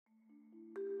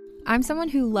I'm someone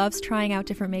who loves trying out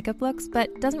different makeup looks,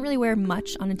 but doesn't really wear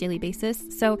much on a daily basis,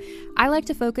 so I like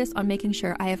to focus on making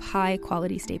sure I have high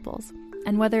quality staples.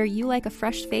 And whether you like a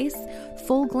fresh face,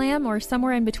 full glam, or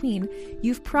somewhere in between,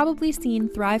 you've probably seen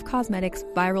Thrive Cosmetics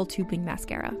Viral Tubing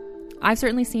Mascara. I've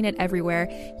certainly seen it everywhere.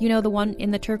 You know, the one in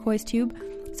the turquoise tube?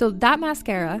 So that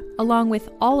mascara, along with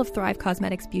all of Thrive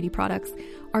Cosmetics beauty products,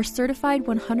 are certified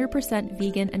 100%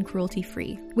 vegan and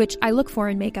cruelty-free, which I look for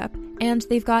in makeup, and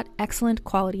they've got excellent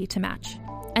quality to match.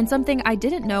 And something I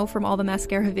didn't know from all the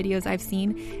mascara videos I've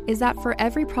seen is that for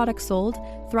every product sold,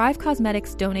 Thrive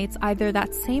Cosmetics donates either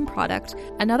that same product,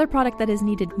 another product that is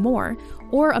needed more,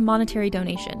 or a monetary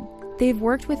donation. They've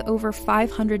worked with over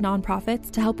 500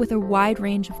 nonprofits to help with a wide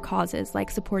range of causes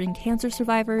like supporting cancer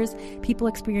survivors, people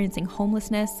experiencing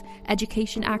homelessness,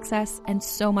 education access, and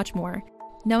so much more.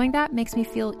 Knowing that makes me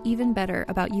feel even better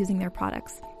about using their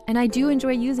products. And I do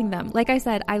enjoy using them. Like I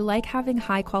said, I like having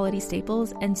high quality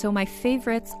staples, and so my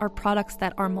favorites are products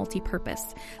that are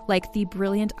multi-purpose, like the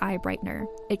Brilliant Eye Brightener.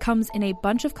 It comes in a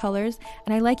bunch of colors,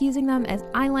 and I like using them as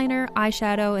eyeliner,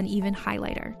 eyeshadow, and even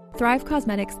highlighter. Thrive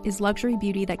Cosmetics is luxury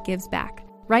beauty that gives back.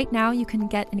 Right now, you can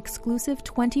get an exclusive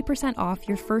 20% off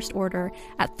your first order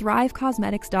at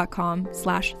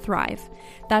thrivecosmetics.com/thrive.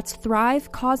 That's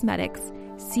Thrive Cosmetics,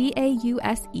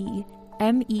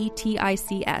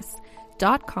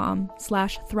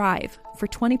 CAUSEMETICS.com/thrive for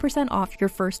 20% off your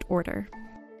first order.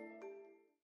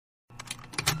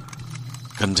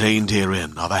 Contained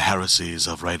herein are the heresies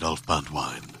of Radolf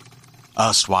Burntwine,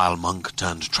 erstwhile monk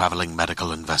turned traveling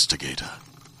medical investigator.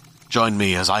 Join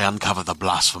me as I uncover the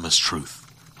blasphemous truth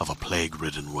of a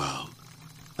plague-ridden world,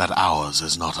 that ours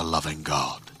is not a loving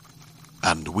God,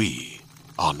 and we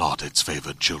are not its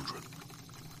favored children.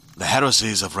 The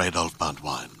heresies of Radolf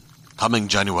Burntwine, coming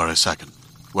January 2nd,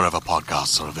 wherever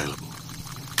podcasts are available.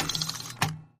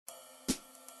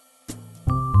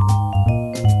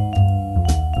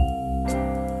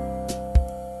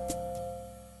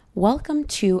 Welcome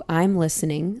to I'm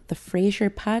Listening, the Frasier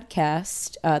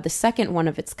podcast, the second one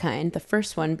of its kind, the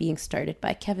first one being started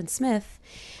by Kevin Smith.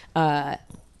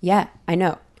 Yeah, I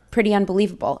know. Pretty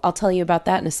unbelievable. I'll tell you about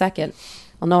that in a second.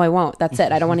 Well, no, I won't. That's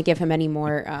it. I don't want to give him any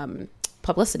more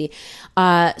publicity.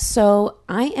 So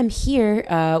I am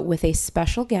here with a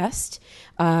special guest.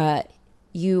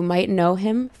 You might know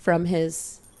him from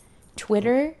his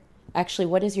Twitter. Actually,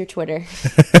 what is your Twitter?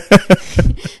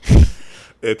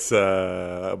 It's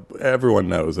everyone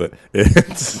knows it.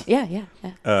 It's yeah.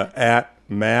 at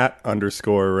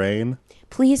Matt_Rain.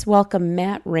 Please welcome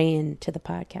Matt Rain to the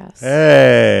podcast.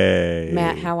 Hey,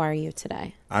 Matt, how are you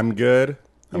today? I'm good.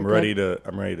 You're I'm good?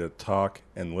 ready to talk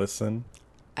and listen.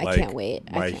 I can't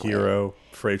wait. My hero,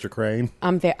 Frasier Crane.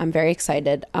 I'm very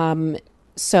excited.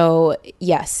 So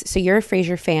yes, so you're a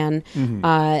Frasier fan.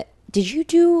 Mm-hmm. Did you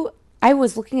do? I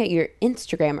was looking at your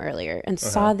Instagram earlier and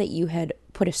saw that you had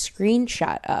put a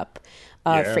screenshot up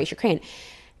of Frasier Crane.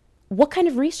 What kind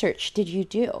of research did you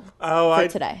do for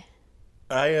today?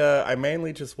 I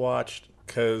mainly just watched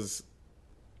because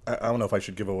I don't know if I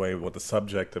should give away what the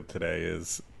subject of today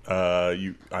is.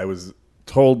 I was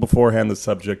told beforehand the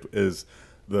subject is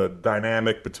the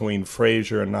dynamic between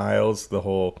Frasier and Niles, the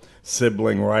whole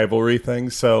sibling rivalry thing.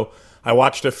 So I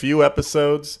watched a few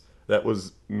episodes that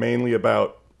was mainly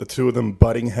about the two of them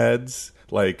butting heads,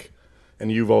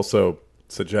 and you've also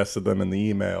suggested them in the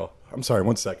email. I'm sorry,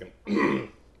 1 second.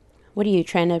 What are you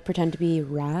trying to pretend to be,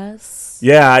 Roz?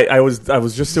 Yeah, I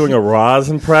was just doing a Roz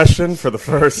impression for the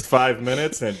first 5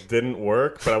 minutes, and it didn't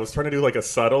work. But I was trying to do a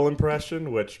subtle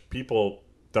impression, which people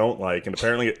don't like, and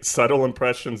apparently subtle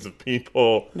impressions of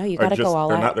people. No, you gotta go all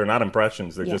out. They're not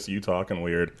impressions. They're just you talking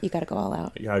weird. You gotta go all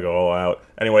out. You gotta go all out.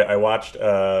 Anyway, I watched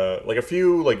a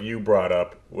few you brought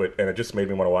up, and it just made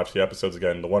me want to watch the episodes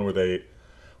again. The one where they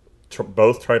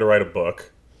both try to write a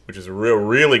book, which is a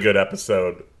really good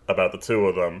episode about the two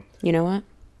of them. You know what?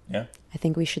 Yeah? I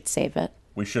think we should save it.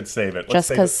 We should save it. Just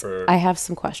because I have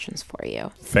some questions for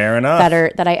you. Fair enough.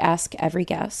 That I ask every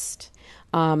guest.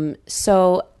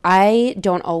 So I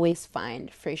don't always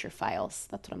find Frasier files.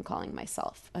 That's what I'm calling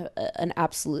myself. An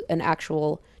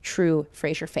actual true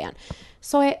Frasier fan.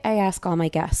 So I ask all my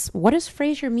guests, what does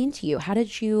Frasier mean to you?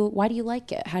 Why do you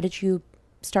like it? How did you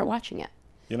start watching it?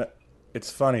 It's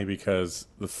funny because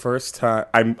the first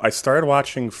time I started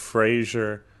watching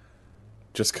Frasier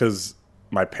just because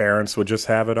my parents would just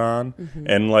have it on,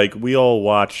 and we all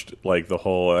watched the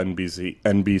whole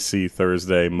NBC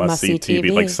Thursday must-see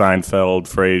TV, like Seinfeld,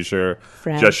 Frasier,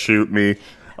 Just Shoot Me.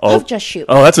 Love Just Shoot Me.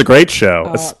 Oh, that's a great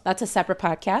show. That's a separate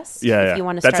podcast. Yeah, if you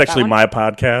want to start that's actually that my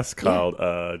podcast called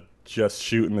Just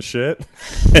Shooting the Shit,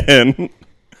 and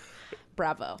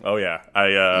Bravo. Oh, yeah.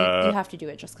 You have to do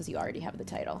it just because you already have the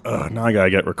title. Now I got to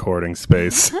get recording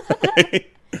space.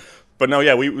 But no,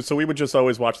 yeah, we would just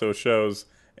always watch those shows.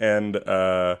 And,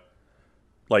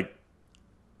 like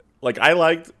I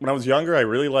liked, when I was younger, I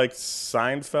really liked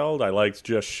Seinfeld. I liked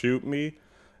Just Shoot Me.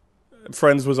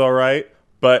 Friends was all right.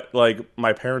 But, like,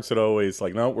 my parents would always,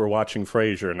 like, no, we're watching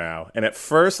Frasier now. And at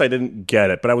first, I didn't get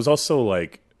it. But I was also,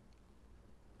 like,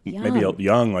 maybe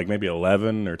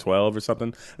 11 or 12 or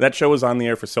something. That show was on the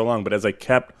air for so long. But as I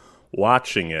kept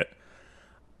watching it,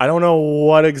 I don't know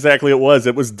what exactly it was.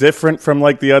 It was different from,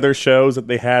 like, the other shows that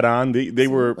they had on. They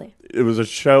were... It was a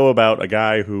show about a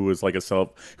guy who was like a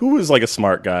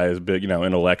smart guy, a big,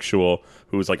 intellectual,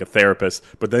 who was like a therapist,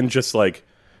 but then just like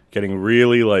getting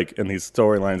really like in these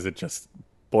storylines that just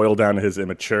boiled down to his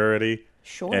immaturity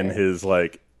and his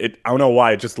like I don't know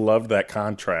why. I just loved that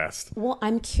contrast. Well,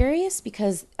 I'm curious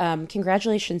because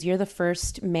congratulations, you're the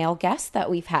first male guest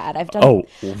that we've had. I've done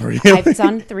really? I've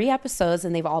done 3 episodes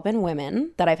and they've all been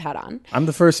women that I've had on. I'm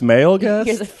the first male guest?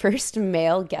 You're the first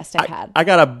male guest I've had. I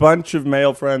got a bunch of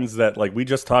male friends that like we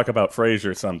just talk about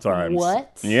Frasier sometimes.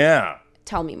 What? Yeah.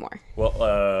 Tell me more.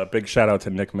 Well, big shout out to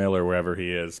Nick Miller, wherever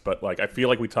he is. But like, I feel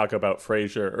like we talk about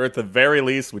Frasier, or at the very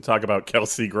least, we talk about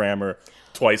Kelsey Grammer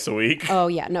twice a week. Oh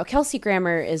yeah, no, Kelsey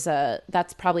Grammer is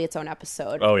that's probably its own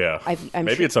episode. Oh yeah, I'm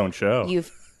maybe sure its own show.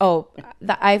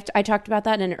 I talked about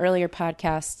that in an earlier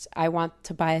podcast. I want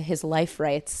to buy his life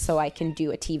rights so I can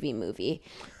do a TV movie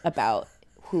about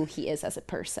who he is as a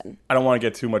person. I don't want to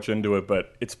get too much into it,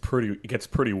 but it gets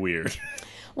pretty weird.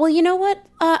 Well, you know what?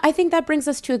 I think that brings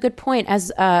us to a good point.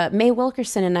 As Mae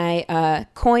Wilkerson and I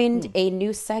coined a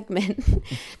new segment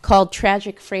called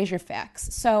Tragic Frasier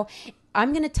Facts. So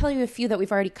I'm going to tell you a few that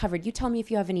we've already covered. You tell me if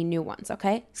you have any new ones,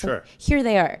 okay? So sure. Here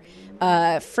they are.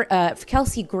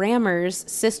 Kelsey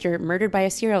Grammer's sister murdered by a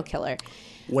serial killer.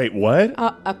 Wait, what?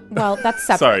 Well, that's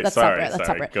separate. Sorry. That's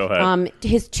separate. Go ahead.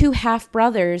 His 2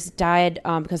 half-brothers died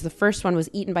because the first one was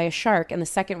eaten by a shark and the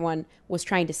second one was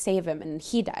trying to save him, and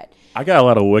he died. I got a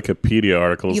lot of Wikipedia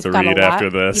articles to read after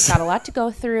this. You've got a lot to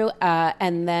go through.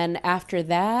 And then after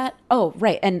that... Oh,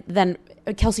 right. And then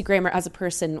Kelsey Grammer, as a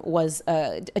person, was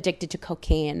addicted to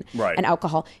cocaine and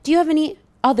alcohol. Do you have any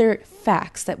other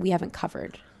facts that we haven't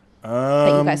covered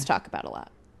that you guys talk about a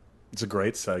lot? It's a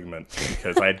great segment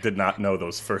because I did not know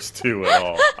those first 2 at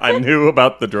all. I knew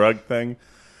about the drug thing.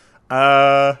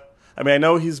 I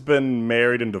know he's been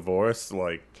married and divorced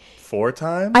like 4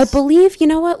 times. I believe, you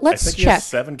know what? Let's check. He has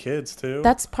 7 kids too.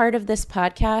 That's part of this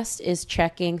podcast is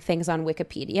checking things on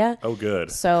Wikipedia. Oh, good.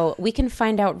 So we can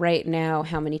find out right now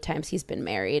how many times he's been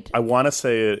married. I want to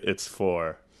say it's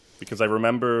 4 because I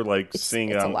remember seeing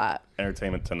it on a lot.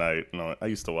 Entertainment Tonight. No, I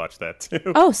used to watch that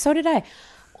too. Oh, so did I.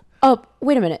 Oh,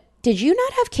 wait a minute. Did you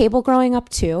not have cable growing up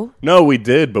too? No, we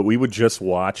did, but we would just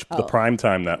watch the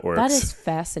primetime networks. That is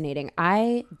fascinating.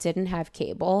 I didn't have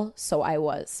cable, so I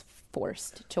was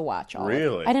forced to watch all of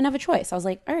it. I didn't have a choice. I was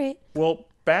like, all right. Well,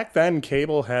 back then,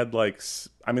 cable had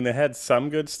they had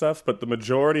some good stuff, but the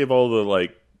majority of all the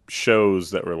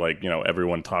shows that were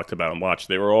everyone talked about and watched,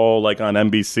 they were all on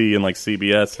NBC and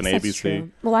CBS and ABC.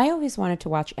 True. Well, I always wanted to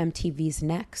watch MTV's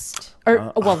Next.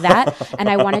 That, and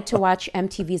I wanted to watch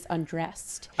MTV's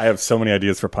Undressed. I have so many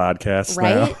ideas for podcasts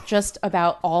right? now. Just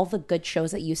about all the good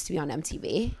shows that used to be on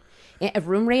MTV.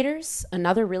 Room Raiders,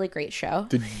 another really great show.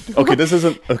 This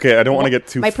isn't... Okay, I don't want to get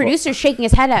too... My producer's shaking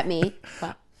his head at me.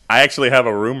 Well, I actually have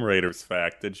a Room Raiders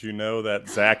fact. Did you know that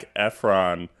Zac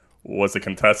Efron was a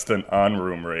contestant on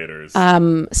Room Raiders?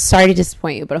 Sorry to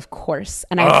disappoint you, but of course.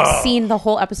 And I've seen the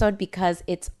whole episode because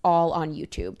it's all on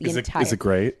YouTube. Is it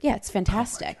great? Yeah, it's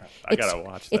fantastic. I gotta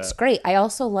watch that. It's great. I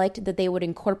also liked that they would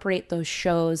incorporate those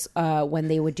shows when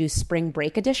they would do spring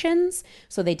break editions.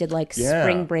 So they did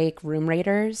spring break Room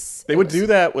Raiders. They would do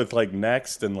that with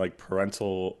Next and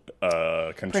parental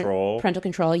control. Parental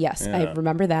control, yes. Yeah. I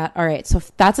remember that. All right, so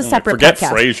that's a separate Forget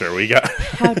podcast. Frasier. We got...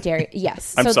 How dare you?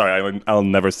 Yes. I'm sorry. I'll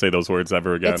never say those words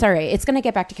ever again. It's all right. It's going to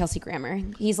get back to Kelsey Grammer.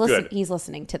 He's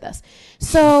listening to this.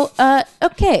 So,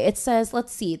 okay. It says,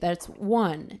 let's see. That's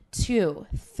 1, 2,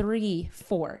 3,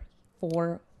 4.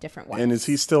 4 different ones. And is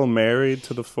he still married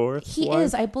to the 4th? He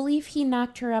is. I believe he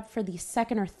knocked her up for the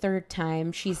 2nd or 3rd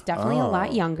time. She's definitely a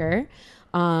lot younger.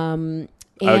 I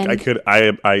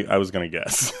was gonna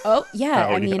guess. Oh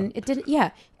yeah, it did.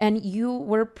 Yeah, and you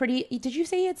were pretty. Did you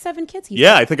say he had 7 kids?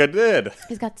 I think I did.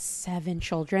 He's got 7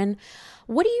 children.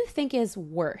 What do you think is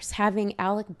worse, having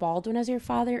Alec Baldwin as your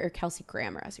father or Kelsey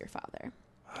Grammer as your father?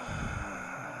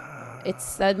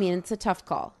 It's a tough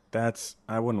call.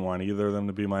 I wouldn't want either of them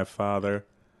to be my father.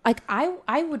 Like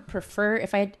I would prefer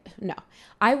if I had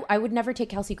I would never take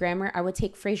Kelsey Grammer. I would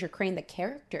take Frasier Crane, the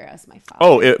character, as my father.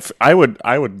 Oh, if I would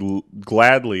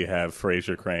gladly have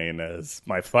Frasier Crane as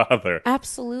my father.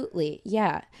 Absolutely,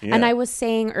 yeah. And I was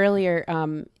saying earlier,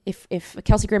 if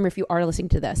Kelsey Grammer, if you are listening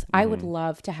to this, I would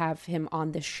love to have him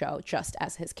on this show just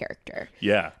as his character.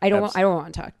 Yeah, I don't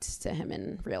want to talk to him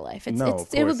in real life.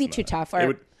 It would be too tough.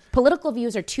 Our political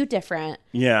views are too different.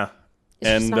 Yeah.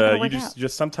 It's And you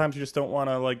just sometimes you just don't want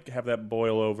to like have that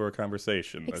boil over a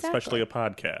conversation, especially a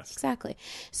podcast. Exactly.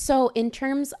 So in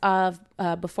terms of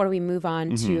before we move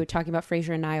on to talking about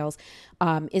Frasier and Niles,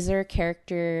 is there a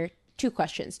character? 2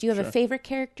 questions. Do you have a favorite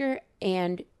character?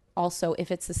 And also, if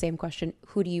it's the same question,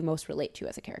 who do you most relate to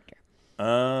as a character?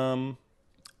 It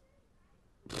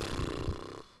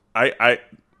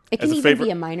can even be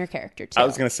a minor character too. I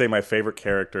was going to say my favorite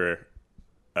character.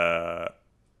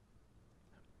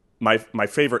 My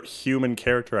favorite human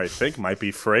character, I think, might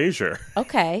be Frasier.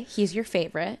 Okay, he's your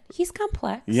favorite. He's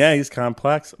complex. Yeah, he's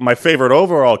complex. My favorite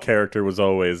overall character was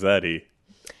always Eddie.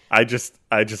 I just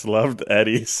loved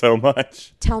Eddie so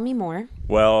much. Tell me more.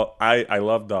 Well, I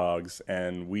love dogs,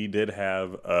 and we didn't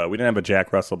have a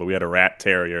Jack Russell, but we had a rat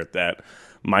terrier that,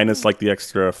 minus like the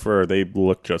extra fur, they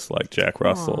look just like Jack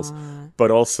Russells. Aww.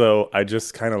 But also, I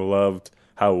just kind of loved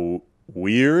how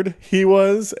weird he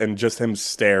was, and just him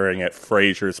staring at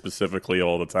Frasier specifically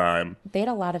all the time. They had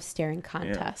a lot of staring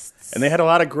contests, and they had a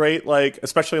lot of great, like,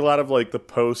 especially a lot of like the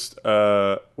post.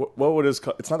 What would it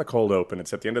called? It's not a cold open.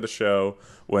 It's at the end of the show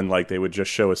when like they would just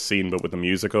show a scene, but with the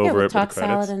music over it. Toss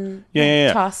salad and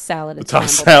toss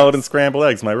salad and scrambled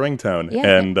eggs. My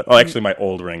ringtone, actually my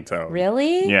old ringtone.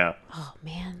 Really? Yeah. Oh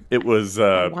man, it was.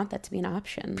 I want that to be an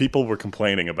option. People were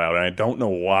complaining about it. And I don't know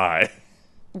why.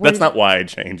 That's not why I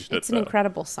changed it. It's an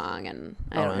incredible song, and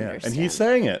I don't understand. And he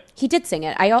sang it. He did sing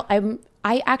it.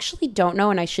 I actually don't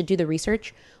know, and I should do the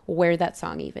research where that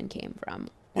song even came from.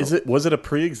 Was it a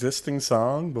pre-existing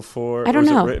song before? I don't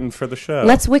know. Was it written for the show?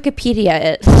 Let's Wikipedia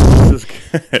it. This is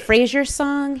good. Frasier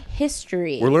song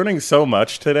history. We're learning so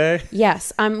much today.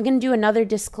 Yes, I'm going to do another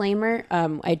disclaimer.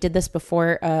 I did this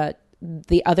before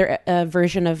the other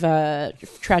version of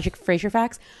Tragic Frasier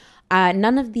Facts.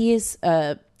 None of these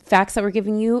facts that we're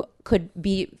giving you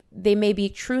they may be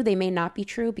true, they may not be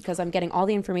true, because I'm getting all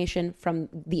the information from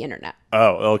the internet.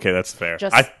 Oh, okay, that's fair.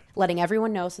 Just letting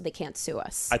everyone know so they can't sue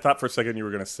us. I thought for a second you were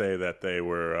going to say that they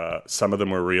were, some of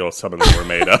them were real, some of them were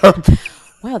made up.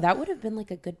 Wow, that would have been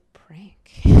like a good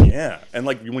prank. Yeah, and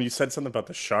like when you said something about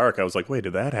the shark, I was like, wait,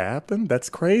 did that happen? That's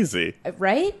crazy.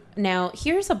 Right? Now,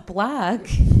 here's a blog,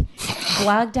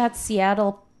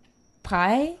 blog.Seattle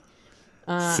Pie.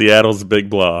 Seattle's big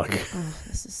blog. Oh,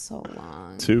 this is so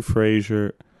long. To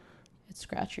Frasier. It's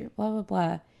Scratcher. Blah blah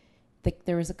blah.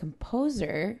 There was a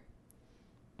composer.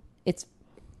 It's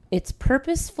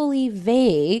purposefully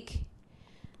vague.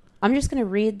 I'm just going to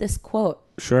read this quote.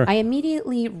 Sure. I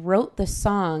immediately wrote the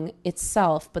song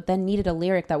itself, but then needed a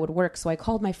lyric that would work. So I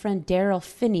called my friend Daryl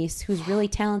Finnies, who's really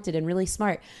talented and really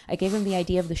smart. I gave him the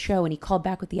idea of the show, and he called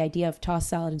back with the idea of tossed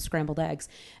salad and scrambled eggs.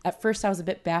 At first, I was a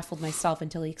bit baffled myself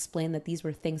until he explained that these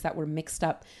were things that were mixed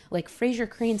up, like Frasier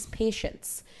Crane's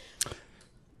patience.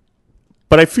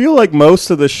 But I feel like most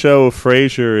of the show,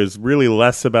 Frasier, is really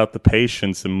less about the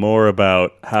patience and more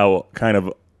about how kind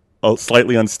of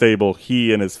slightly unstable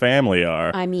he and his family are.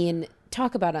 I mean,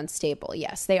 talk about unstable.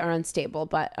 Yes, they are unstable.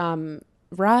 But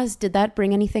Roz, did that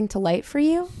bring anything to light for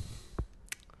you?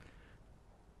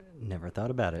 Never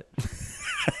thought about it.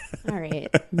 All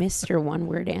right. Mr.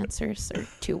 One-word answers, or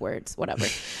 2 words, whatever.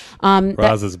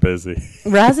 Roz is busy.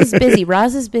 Roz is busy.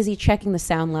 Roz is busy checking the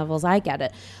sound levels. I get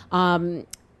it.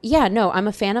 Yeah, no, I'm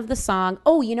a fan of the song.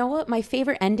 Oh, you know what? My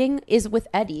favorite ending is with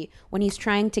Eddie when he's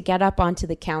trying to get up onto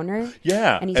the counter.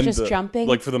 Yeah. And he's just jumping.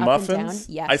 Like for the muffins?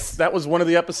 Yes. That was one of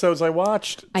the episodes I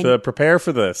watched to prepare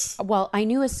for this. Well, I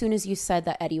knew as soon as you said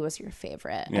that Eddie was your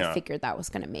favorite. Yeah. I figured that was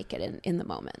going to make it in the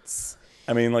moments.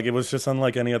 I mean, like, it was just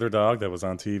unlike any other dog that was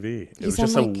on TV. It was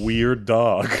just a weird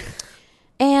dog.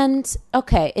 And,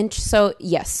 okay. And so,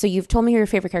 yes. So you've told me who your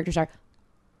favorite characters are.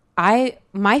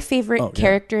 My favorite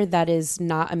character that is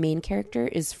not a main character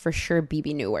is for sure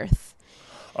BB Newirth.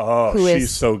 Oh, she's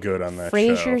so good on that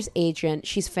Frasier's show. agent.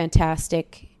 She's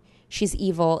fantastic. She's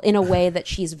evil in a way that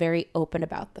she's very open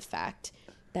about the fact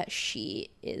that she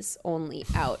is only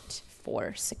out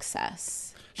for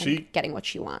success and getting what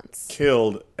she wants.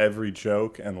 Killed every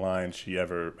joke and line she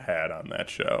ever had on that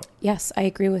show. Yes, I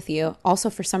agree with you. Also,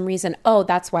 for some reason,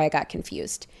 that's why I got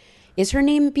confused. Is her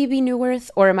name BB Newirth,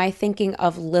 or am I thinking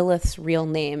of Lilith's real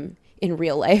name in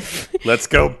real life? Let's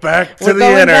go back to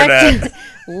the internet.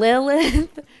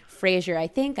 Lilith Frasier. I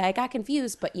think I got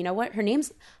confused, but you know what?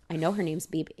 I know her name's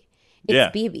BB. It's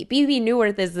Yeah. BB. BB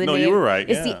Newirth is the name. No, you were right,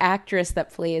 Is yeah. the actress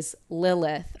that plays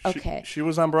Lilith. Okay. She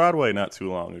was on Broadway not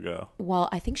too long ago. Well,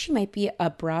 I think she might be a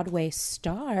Broadway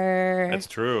star. That's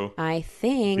true. I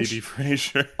think. BB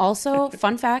Frasier. Also,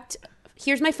 fun fact.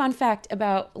 Here's my fun fact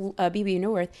about BB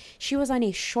Newirth. She was on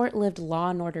a short-lived Law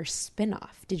and Order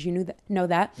spinoff. Did you know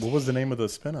that? What was the name of the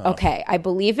spinoff? Okay, I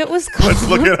believe it was called... Let's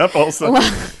look it up also.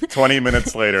 20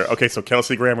 minutes later. Okay, so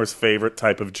Kelsey Grammer's favorite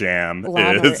type of jam Law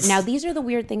and Order. is... Now, these are the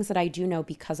weird things that I do know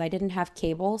because I didn't have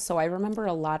cable, so I remember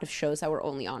a lot of shows that were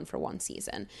only on for one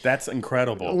season. That's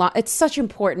incredible. It's such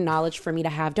important knowledge for me to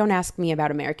have. Don't ask me about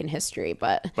American history,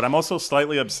 but... But I'm also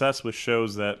slightly obsessed with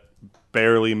shows that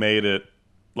barely made it,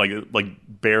 like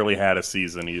barely had a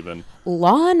season even.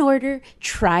 Law and Order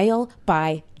Trial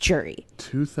by Jury.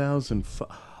 2005.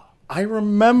 I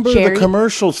remember Jerry- the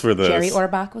commercials for this. Jerry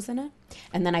Orbach was in it.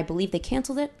 And then I believe they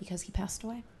canceled it because he passed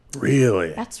away.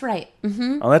 Really? That's right.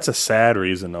 Mm-hmm. Oh, that's a sad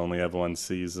reason to only have one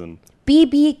season.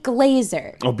 BB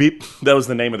Glazer. Oh, that was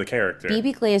the name of the character.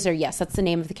 BB Glazer, yes, that's the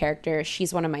name of the character.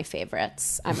 She's one of my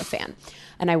favorites. I'm a fan.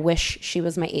 And I wish she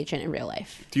was my agent in real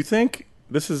life. Do you think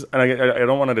this is, and I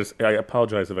don't want to, I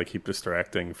apologize if I keep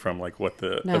distracting from like what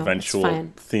the eventual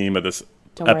theme of this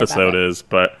episode is,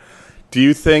 but do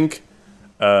you think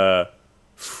if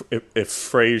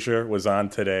Frasier was on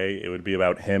today, it would be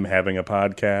about him having a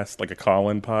podcast, like a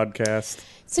call-in podcast?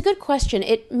 It's a good question.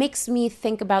 It makes me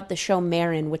think about the show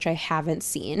Marin, which I haven't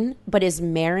seen, but is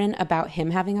Marin about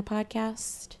him having a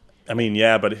podcast? I mean,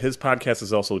 yeah, but his podcast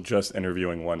is also just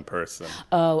interviewing one person.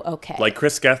 Oh, okay. Like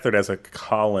Chris Gethard has a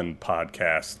call-in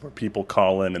podcast where people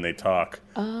call in and they talk.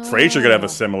 Oh. Frasier could have a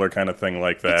similar kind of thing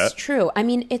like that. It's true. I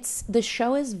mean, the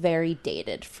show is very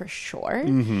dated for sure.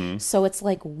 Mm-hmm. So it's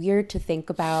like weird to think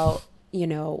about,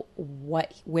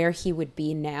 where he would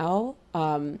be now.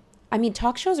 I mean,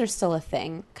 talk shows are still a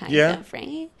thing, kind of,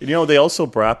 right? They also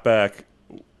brought back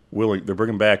they're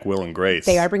bringing back Will and Grace.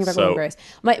 They are bringing back Will and Grace.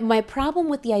 My problem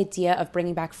with the idea of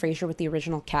bringing back Frasier with the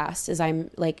original cast is I'm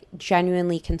like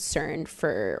genuinely concerned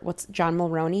for what's John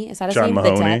Mulroney? Is that his name?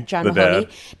 Mahoney, John the Mahoney,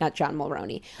 dad. Not John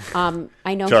Mulroney.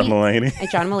 I know John Mulaney.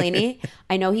 John Mulaney.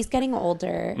 I know he's getting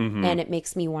older, and it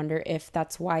makes me wonder if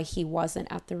that's why he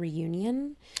wasn't at the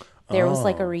reunion. There was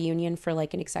like a reunion for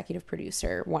like an executive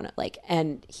producer,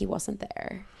 and he wasn't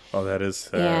there. Oh, that is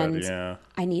sad, and yeah.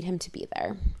 I need him to be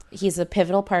there. He's a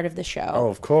pivotal part of the show. Oh,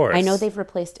 of course. I know they've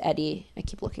replaced Eddie. I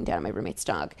keep looking down at my roommate's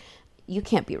dog. You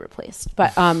can't be replaced.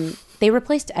 But they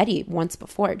replaced Eddie once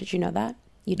before. Did you know that?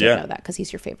 You did know that because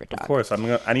he's your favorite dog. Of course.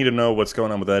 I need to know what's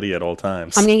going on with Eddie at all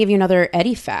times. I'm going to give you another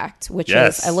Eddie fact, which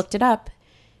is, I looked it up.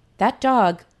 That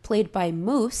dog, played by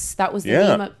Moose, that was the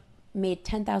name of, made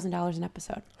 $10,000 an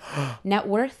episode. Net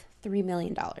worth, $3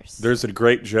 million. There's a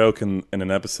great joke in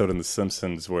an episode in The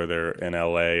Simpsons where they're in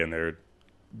LA and they're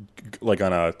like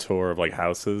on a tour of like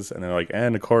houses, and they're like,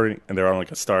 and they're on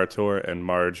like a star tour, and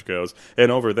Marge goes, and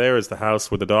over there is the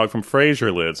house where the dog from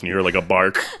Frasier lives, and you hear like a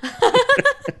bark.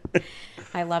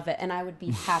 I love it, and I would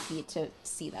be happy to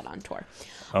see that on tour.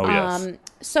 Oh yes.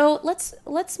 So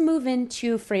let's move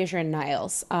into Frasier and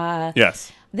Niles.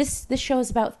 Yes. This show is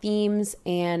about themes,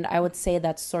 and I would say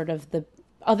that's sort of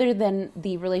other than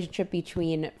the relationship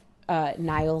between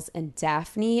Niles and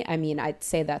Daphne. I mean, I'd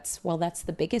say that's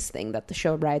the biggest thing that the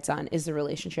show rides on is the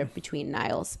relationship between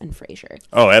Niles and Frasier.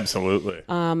 Oh, absolutely.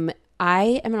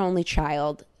 I am an only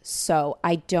child, so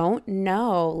I don't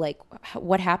know like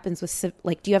what happens with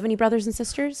do you have any brothers and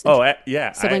sisters? Oh,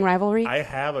 yeah. Sibling rivalry? I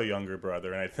have a younger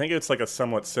brother, and I think it's like a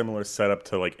somewhat similar setup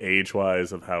to like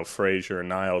age-wise of how Frasier and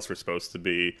Niles were supposed to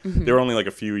be. Mm-hmm. They were only like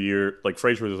a few years, like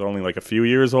Frasier was only like a few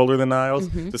years older than Niles.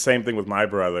 Mm-hmm. The same thing with my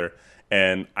brother.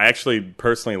 And I actually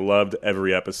personally loved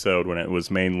every episode when it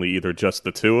was mainly either just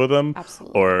the two of them.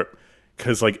 Absolutely. Or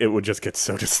because like it would just get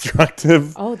so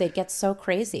destructive. Oh, they'd get so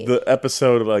crazy. The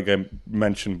episode like I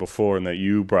mentioned before and that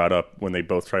you brought up when they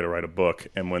both try to write a book,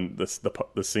 and when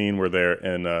the scene where they're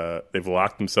in they've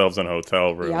locked themselves in a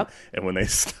hotel room, yep. And when they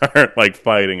start like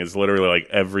fighting is literally like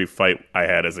every fight I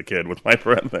had as a kid with my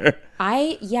brother.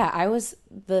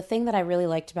 The thing that I really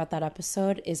liked about that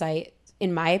episode is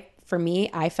for me,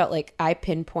 I felt like I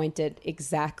pinpointed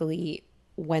exactly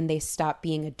when they stop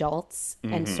being adults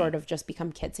and sort of just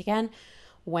become kids again.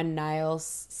 When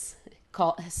Niles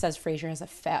says Frasier has a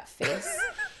fat face.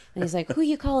 And he's like, who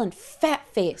you calling fat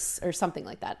face? Or something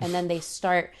like that. And then they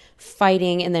start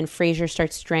fighting, and then Frasier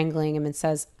starts strangling him and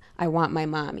says, I want my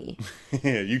mommy.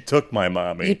 Yeah, you took my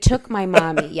mommy. You took my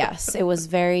mommy, yes. It was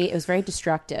very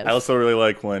destructive. I also really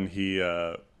like when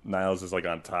Niles is like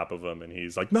on top of him and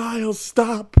he's like, Niles,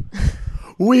 stop.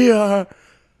 We are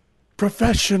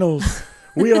professionals.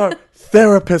 We are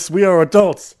therapists. We are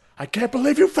adults. I can't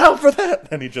believe you fell for that.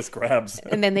 And he just grabs him.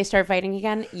 And then they start fighting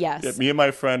again? Yes. Yeah, me and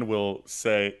my friend will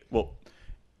say, well,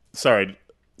 sorry.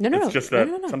 No. It's just that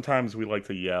sometimes we like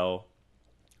to yell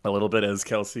a little bit as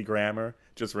Kelsey Grammer,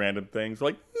 just random things. We're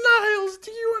like, Niles,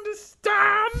 do you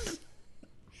understand?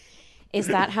 Is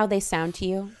that how they sound to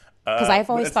you? Because I've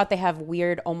always thought they have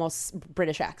weird, almost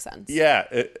British accents. Yeah,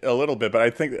 a little bit, but I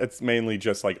think it's mainly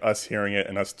just like us hearing it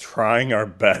and us trying our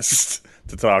best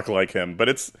to talk like him. But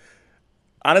it's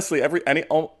honestly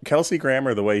Kelsey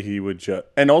Grammer, the way he would just,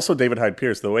 and also David Hyde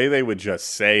Pierce, the way they would just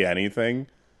say anything,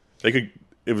 it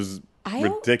was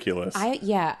ridiculous.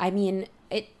 I mean,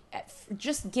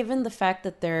 just given the fact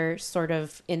that they're sort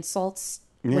of insults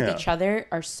with each other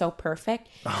are so perfect.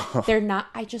 They're not.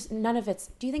 None of it's.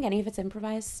 Do you think any of it's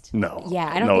improvised? No.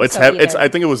 Yeah, I don't. No, think it's. so either. I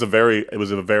think it was a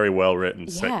very well written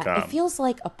sitcom. Yeah, it feels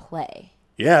like a play.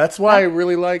 Yeah, that's why I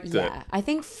really liked it. Yeah, I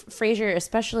think Frasier,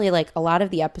 especially like a lot of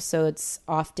the episodes,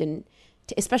 often,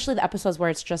 especially the episodes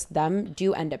where it's just them,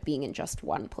 do end up being in just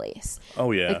one place.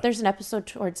 Oh yeah. Like there's an episode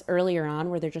towards earlier on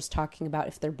where they're just talking about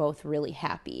if they're both really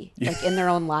happy, like in their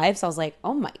own lives. I was like,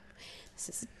 oh my, this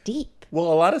is deep. Well,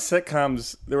 a lot of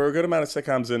sitcoms, there were a good amount of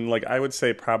sitcoms, and like I would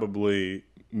say probably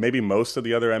maybe most of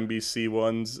the other NBC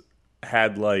ones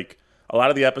had like a lot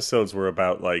of the episodes were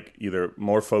about like either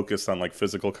more focused on like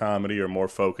physical comedy or more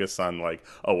focused on like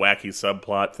a wacky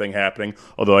subplot thing happening.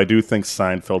 Although I do think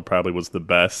Seinfeld probably was the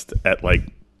best at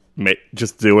like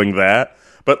just doing that.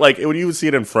 But like you would see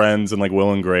it in Friends and like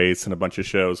Will and Grace and a bunch of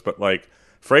shows. But like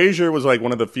Frasier was like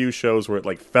one of the few shows where it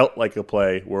like felt like a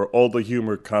play, where all the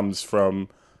humor comes from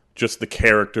just the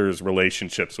characters'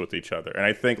 relationships with each other. And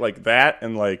I think like that,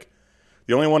 and like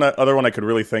the only other one I could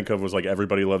really think of was like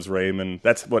Everybody Loves Raymond.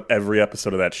 That's what every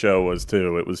episode of that show was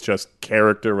too. It was just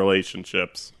character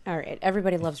relationships. All right,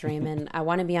 Everybody Loves Raymond. I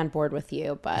want to be on board with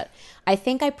you, but I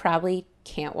think I probably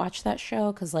can't watch that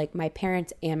show because like my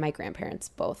parents and my grandparents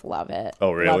both love it.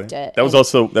 Oh really? Loved it. That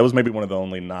was maybe one of the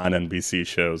only non-NBC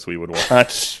shows we would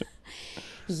watch.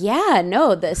 Yeah, no,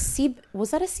 was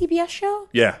that a CBS show?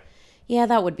 Yeah. Yeah,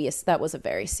 that was a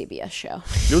very CBS show.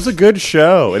 It was a good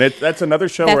show, and that's another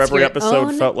show where every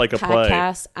episode felt like a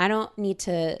podcast. play. I don't need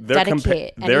to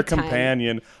dedicate their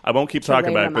companion. I won't keep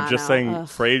talking about it, but just saying Ugh.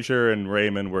 Frasier and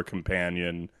Raymond were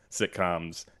companion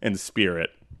sitcoms in spirit.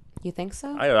 You think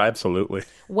so? Absolutely.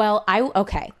 Well, I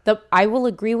will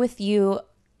agree with you,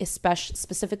 especially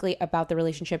specifically about the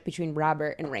relationship between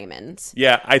Robert and Raymond.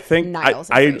 Yeah, I think Niles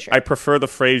and Frasier. I prefer the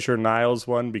Frasier Niles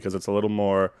one because it's a little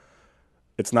more.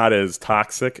 It's not as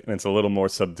toxic and it's a little more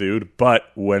subdued, but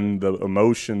when the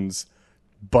emotions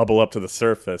bubble up to the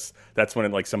surface, that's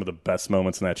when like some of the best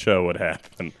moments in that show would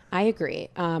happen. I agree.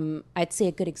 I'd say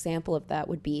a good example of that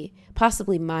would be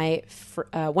possibly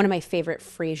one of my favorite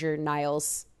Frasier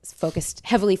Niles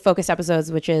heavily focused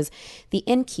episodes, which is The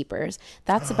Innkeepers.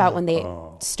 That's about when they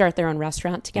start their own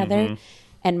restaurant together,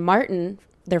 and Martin,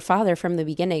 their father from the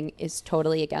beginning, is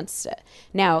totally against it.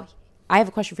 Now, I have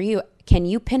a question for you. Can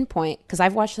you pinpoint, because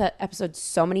I've watched that episode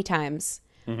so many times,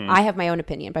 I have my own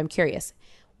opinion, but I'm curious,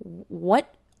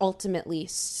 what ultimately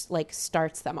like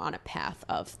starts them on a path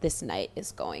of this night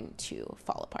is going to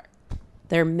fall apart?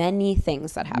 There are many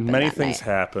things that happen. Many things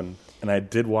happen, and I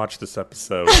did watch this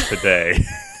episode today,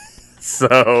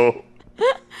 so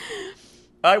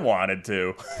I wanted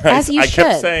to. As you I should.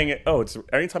 kept saying it. Oh, it's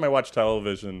anytime I watch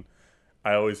television,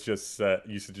 I always just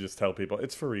used to just tell people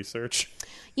it's for research.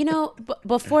 You know,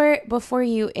 before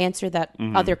you answer that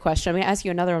other question, I'm going to ask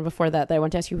you another one before that I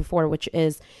want to ask you before, which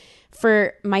is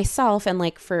for myself and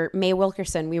like for Mae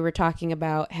Wilkerson, we were talking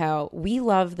about how we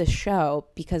love the show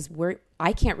because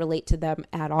I can't relate to them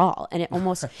at all. And it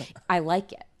almost, I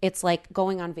like it. It's like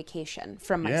going on vacation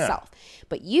from myself.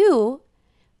 But you,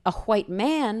 a white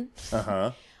man,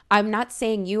 I'm not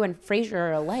saying you and Frasier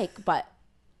are alike, but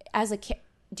as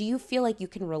do you feel like you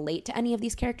can relate to any of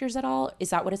these characters at all? Is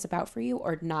that what it's about for you,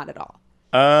 or not at all?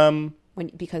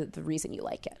 Because of the reason you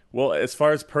like it. Well, as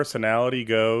far as personality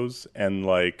goes, and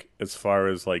like as far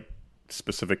as like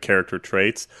specific character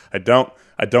traits, I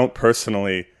don't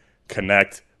personally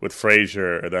connect with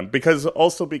Frasier or them because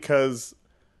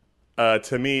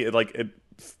to me let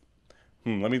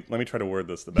me try to word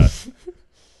this the best.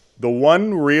 The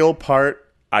one real part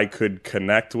I could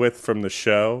connect with from the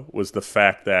show was the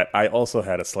fact that I also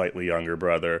had a slightly younger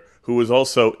brother who was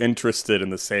also interested in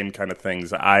the same kind of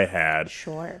things I had.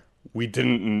 Sure. We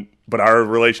didn't, but our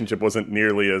relationship wasn't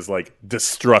nearly as like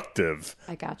destructive.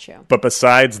 I got you. But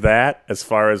besides that, as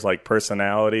far as like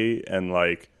personality and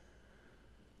like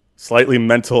slightly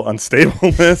mental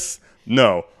unstableness,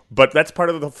 no. But that's part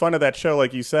of the fun of that show,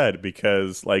 like you said,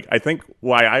 because like I think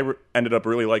why I ended up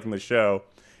really liking the show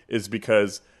is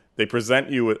because they present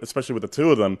you, especially with the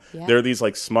two of them, they're these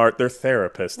like smart, they're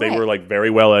therapists. They were like very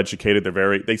well educated.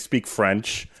 They speak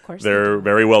French. Of course they're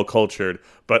very well cultured,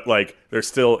 but like they're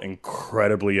still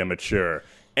incredibly immature.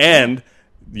 And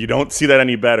you don't see that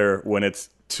any better when it's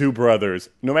two brothers.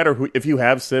 No matter who, if you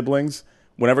have siblings,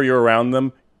 whenever you're around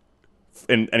them,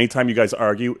 and anytime you guys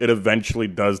argue, it eventually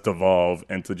does devolve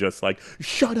into just like,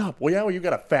 shut up. Well, you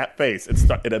got a fat face.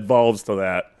 It evolves to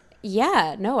that.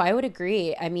 Yeah, no, I would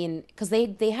agree. I mean, because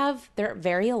they're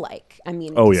very alike. I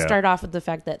mean, start off with the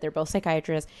fact that they're both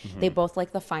psychiatrists. They both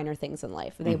like the finer things in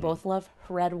life. They both love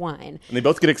red wine. And they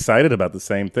both get excited about the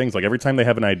same things. Like every time they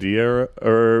have an idea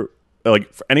or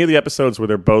like for any of the episodes where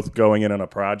they're both going in on a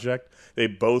project, they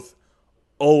both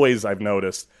always, I've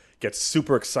noticed, get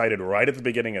super excited right at the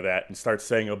beginning of that and start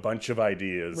saying a bunch of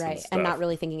ideas. Right, and not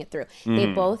really thinking it through. They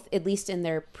both, at least in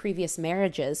their previous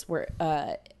marriages, were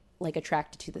like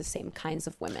attracted to the same kinds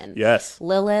of women. Yes.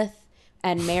 Lilith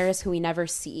and Maris, who we never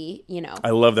see,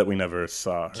 I love that we never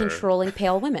saw her. Controlling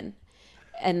pale women.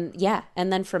 And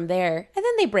and then from there, and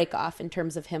then they break off in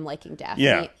terms of him liking Daphne.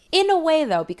 Yeah. In a way,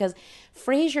 though, because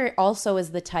Frasier also is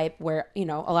the type where, a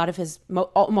lot of his,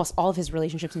 almost all of his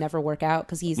relationships never work out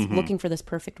because he's looking for this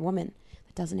perfect woman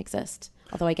that doesn't exist.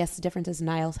 Although I guess the difference is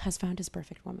Niles has found his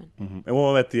perfect woman. And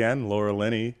well, at the end, Laura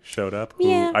Linney showed up, who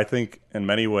I think in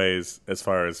many ways, as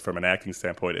far as from an acting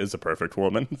standpoint, is a perfect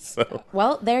woman. So.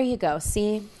 Well, there you go.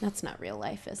 See, that's not real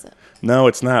life, is it? No,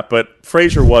 it's not. But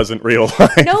Frasier wasn't real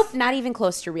life. Nope, not even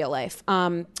close to real life.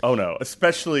 Oh, no.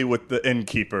 Especially with the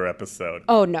innkeeper episode.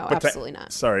 Oh, no, absolutely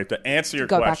not. Sorry, to answer your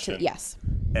question. Go back to, yes.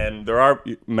 And there are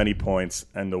many points,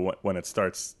 and when it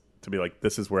starts to be like,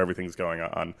 this is where everything's going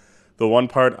on. The one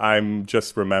part I'm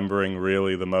just remembering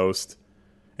really the most,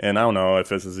 and I don't know if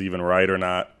this is even right or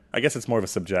not. I guess it's more of a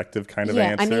subjective kind of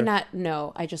answer. I may not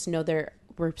know. I just know there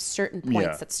were certain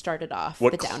points that started off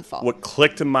the downfall. What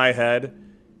clicked in my head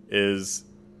is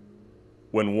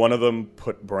when one of them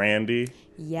put brandy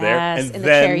there. And in the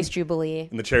Cherries Jubilee.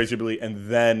 In the Cherries Jubilee.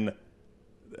 And then,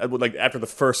 like after the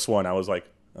first one, I was like,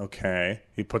 okay,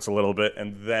 he puts a little bit,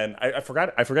 and then I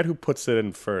forgot who puts it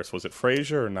in first. Was it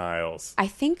Frasier or Niles? I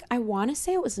want to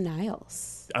say it was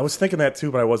Niles. I was thinking that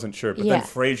too, but I wasn't sure. But then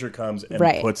Frasier comes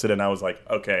and puts it, and I was like,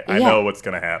 okay, I know what's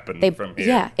going to happen from here.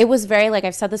 Yeah, it was very, like,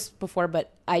 I've said this before,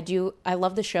 but I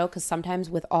love the show because sometimes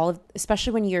with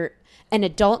especially when you're an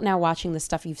adult now watching this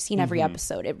stuff, you've seen every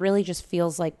episode. It really just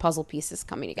feels like puzzle pieces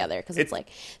coming together because it's like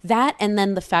that, and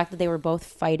then the fact that they were both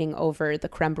fighting over the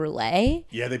creme brulee.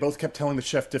 Yeah, they both kept telling the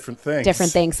chef different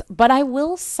things. But I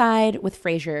will side with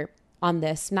Frasier on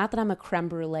this. Not that I'm a creme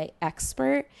brulee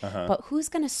expert, but who's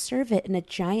going to serve it in a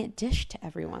giant dish to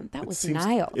everyone? That was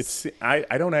Niles.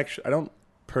 I don't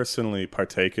personally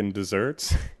partake in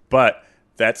desserts, but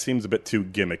that seems a bit too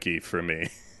gimmicky for me.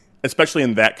 Especially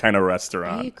in that kind of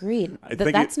restaurant. I agree.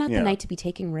 That's not the night to be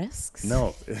taking risks.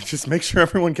 No, just make sure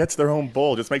everyone gets their own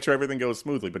bowl. Just make sure everything goes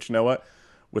smoothly. But you know what?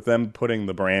 With them putting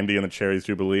the brandy in the Cherries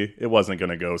Jubilee, it wasn't going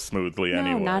to go smoothly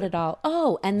anyway. No, not at all.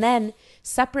 Oh, and then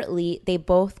separately, they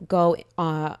both go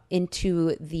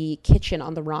into the kitchen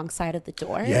on the wrong side of the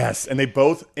door. Yes, and they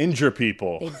both injure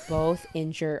people. They both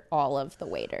injure all of the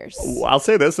waiters. I'll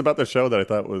say this about the show that I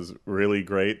thought was really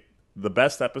great. The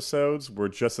best episodes were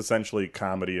just essentially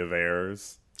comedy of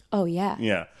errors. Oh, yeah.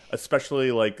 Yeah.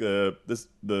 Especially like I don't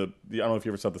know if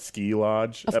you ever saw the Ski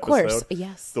Lodge episode. Of course,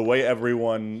 yes. The way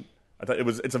everyone, I thought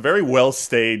it's a very well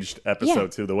staged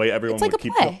episode too. The way everyone it's like would a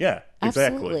keep play. Yeah,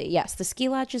 exactly. Absolutely. Yes, the Ski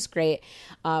Lodge is great.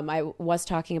 I was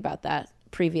talking about that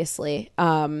previously.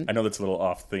 I know that's a little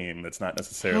off theme. It's not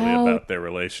necessarily about their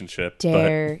relationship.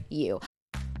 Dare you.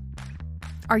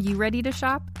 Are you ready to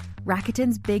shop?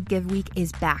 Rakuten's Big Give Week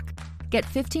is back. Get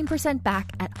 15%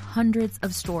 back at hundreds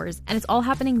of stores, and it's all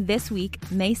happening this week,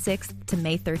 May 6th to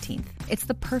May 13th. It's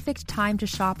the perfect time to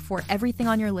shop for everything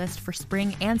on your list for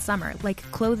spring and summer, like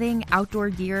clothing, outdoor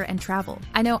gear, and travel.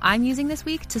 I know I'm using this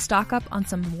week to stock up on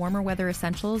some warmer weather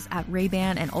essentials at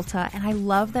Ray-Ban and Ulta, and I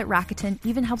love that Rakuten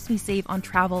even helps me save on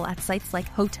travel at sites like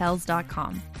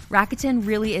Hotels.com. Rakuten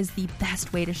really is the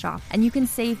best way to shop, and you can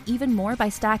save even more by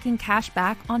stacking cash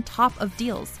back on top of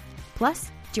deals.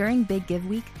 Plus, during Big Give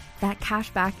Week, that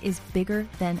cash back is bigger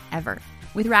than ever.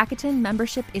 With Rakuten,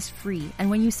 membership is free, and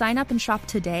when you sign up and shop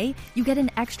today, you get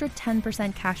an extra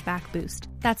 10% cash back boost.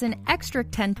 That's an extra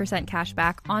 10% cash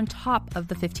back on top of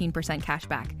the 15% cash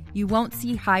back. You won't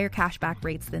see higher cash back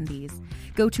rates than these.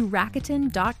 Go to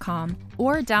Rakuten.com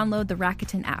or download the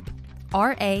Rakuten app.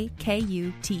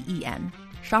 Rakuten.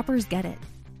 Shoppers get it.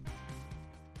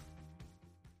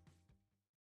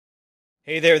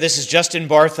 Hey there, this is Justin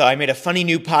Bartha. I made a funny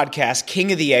new podcast,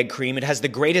 King of the Egg Cream. It has the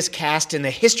greatest cast in the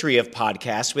history of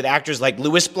podcasts with actors like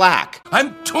Louis Black.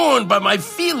 I'm torn by my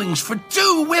feelings for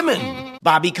two women.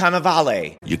 Bobby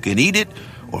Cannavale. You can eat it,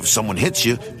 or if someone hits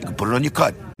you, you can put it on your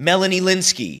cut. Melanie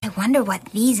Linsky. I wonder what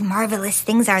these marvelous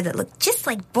things are that look just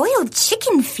like boiled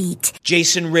chicken feet.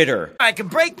 Jason Ritter. I can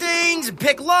break things and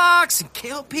pick locks and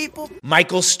kill people.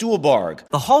 Michael Stuhlbarg.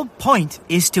 The whole point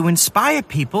is to inspire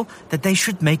people that they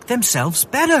should make themselves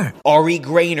better. Ari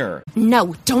Grainer.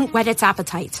 No, don't whet its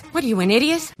appetite. What are you, an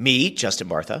idiot? Me, Justin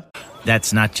Bartha.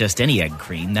 That's not just any egg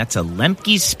cream, that's a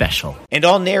Lemke's special. And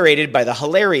all narrated by the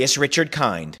hilarious Richard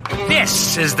Kind.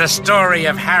 This is the story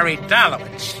of Harry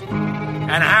Dalowitz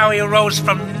and how he rose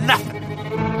from nothing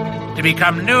to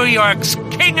become New York's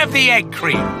King of the Egg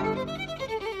Cream.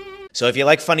 So if you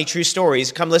like funny true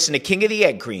stories, come listen to King of the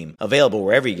Egg Cream, available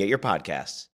wherever you get your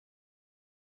podcasts.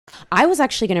 I was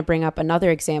actually going to bring up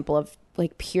another example of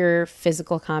like pure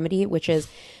physical comedy, which is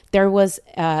there was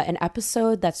an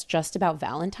episode that's just about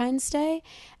Valentine's Day,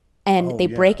 and they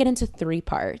break it into 3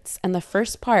 parts. And the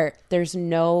first part, there's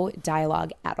no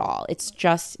dialogue at all. It's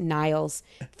just Niles,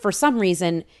 for some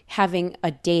reason, having a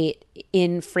date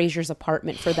in Frasier's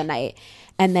apartment for the night,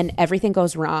 and then everything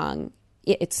goes wrong.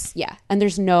 And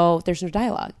there's no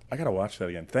dialogue. I gotta watch that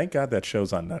again. Thank God that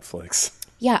show's on Netflix.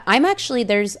 Yeah,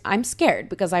 I'm scared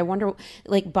because I wonder,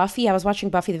 like Buffy, I was watching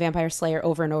Buffy the Vampire Slayer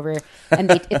over and over,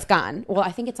 and it's gone. Well,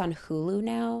 I think it's on Hulu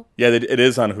now. Yeah, it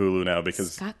is on Hulu now because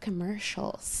it's got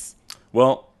commercials.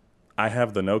 Well, I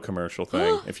have the no commercial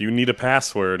thing. If you need a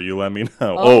password, you let me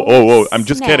know. Oh, I'm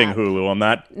just kidding, Hulu. I'm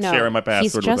not sharing my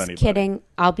password with anybody. He's just kidding.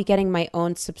 I'll be getting my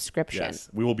own subscription. Yes,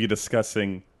 we will be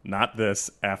discussing not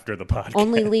this after the podcast.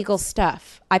 Only legal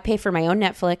stuff. I pay for my own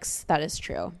Netflix. That is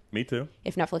true. Me too.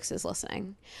 If Netflix is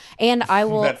listening. And I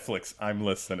will... Netflix, I'm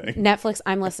listening. Netflix,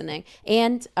 I'm listening.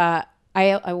 And I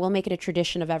will make it a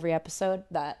tradition of every episode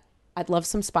that I'd love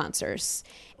some sponsors.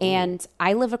 And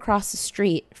I live across the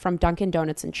street from Dunkin'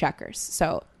 Donuts and Checkers.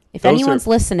 So if anyone's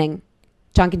listening,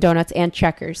 Dunkin' Donuts and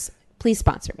Checkers, please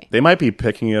sponsor me. They might be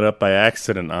picking it up by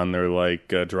accident on their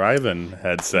drive-in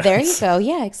headsets. There you go.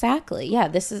 Yeah, exactly.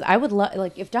 Yeah, I would love,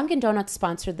 like, if Dunkin' Donuts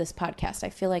sponsored this podcast, I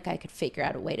feel like I could figure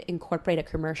out a way to incorporate a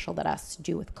commercial that has to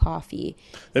do with coffee.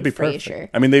 That'd be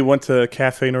perfect. I mean, they went to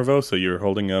Cafe Nervosa. You're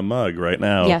holding a mug right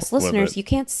now. Yes, listeners, you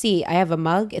can't see. I have a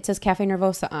mug. It says Cafe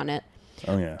Nervosa on it.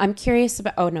 Oh, yeah. I'm curious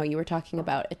about... Oh, no, you were talking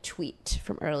about a tweet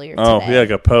from earlier today. Oh, yeah, like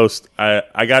a post.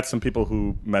 I got some people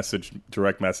who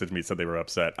direct messaged me, said they were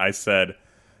upset. I said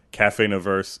Cafe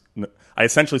Nervosa... I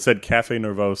essentially said Cafe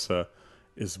Nervosa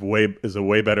is a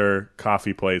way better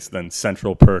coffee place than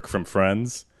Central Perk from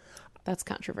Friends. That's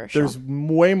controversial. There's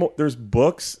way more... There's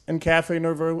books in Cafe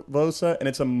Nervosa, and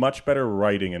it's a much better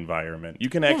writing environment. You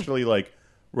can actually,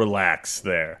 relax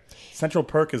there. Central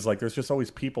Perk is there's just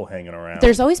always people hanging around.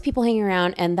 There's always people hanging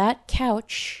around, and that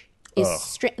couch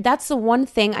is that's the one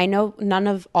thing I know.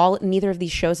 Neither of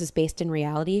these shows is based in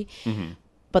reality. Mm-hmm.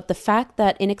 But the fact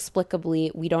that inexplicably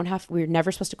we're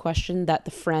never supposed to question that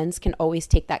the friends can always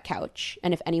take that couch,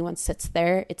 and if anyone sits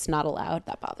there, it's not allowed.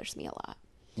 That bothers me a lot.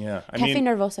 Yeah, Cafe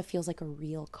Nervosa feels like a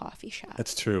real coffee shop.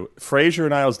 That's true. Frasier and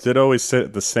Niles did always sit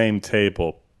at the same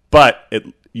table, but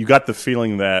you got the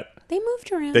feeling that they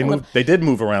moved around. They did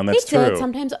move around. That's true. They did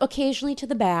sometimes, occasionally to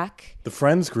the back. The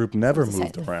Friends group never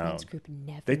moved around. Friends group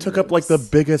never they took up the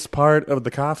biggest part of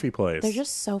the coffee place. They're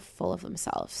just so full of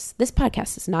themselves. This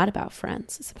podcast is not about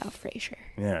Friends. It's about Frasier.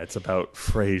 Yeah, it's about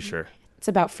Frasier. It's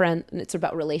about It's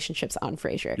about relationships on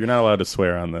Frasier. You're not allowed to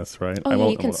swear on this, right? Oh,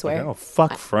 you can swear. Oh,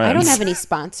 fuck Friends. I don't have any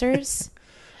sponsors.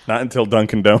 Not until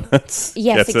Dunkin' Donuts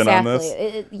gets in on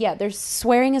this. There's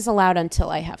swearing is allowed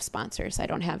until I have sponsors. I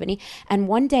don't have any. And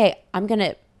one day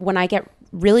when I get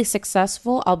really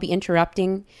successful, I'll be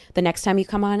interrupting the next time you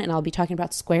come on, and I'll be talking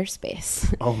about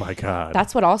Squarespace. Oh my God.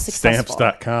 That's what all successful.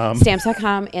 Stamps.com.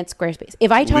 Stamps.com and Squarespace.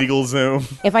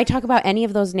 LegalZoom. If I talk about any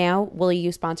of those now, will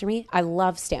you sponsor me? I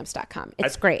love Stamps.com.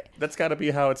 It's great. That's got to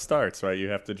be how it starts, right? You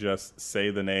have to just say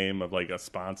the name of a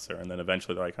sponsor, and then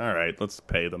eventually they're like, all right, let's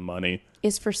pay the money.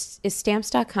 Is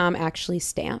Stamps.com actually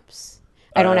stamps?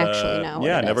 I don't actually know.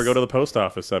 Yeah, never go to the post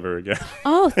office ever again.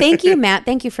 Oh, thank you, Matt.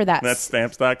 Thank you for that. That's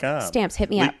Stamps.com. Stamps, hit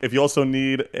me up. If you also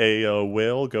need a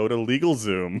will, go to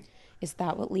LegalZoom. Is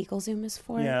that what LegalZoom is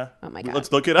for? Yeah. Oh, my God.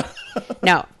 Let's look it up.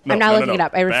 No, I'm not looking it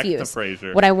up. I refuse. Back to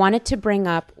Frasier. What I wanted to bring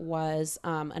up was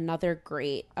another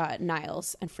great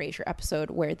Niles and Frasier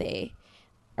episode where they...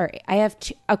 All right, I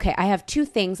have two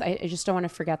things. I just don't want to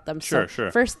forget them. Sure.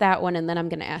 First that one, and then I'm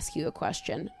going to ask you a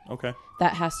question. Okay.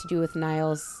 That has to do with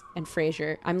Niles and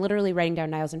Frasier. I'm literally writing down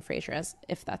Niles and Frasier as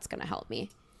if that's going to help me.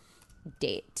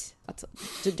 date.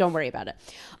 Don't worry about it.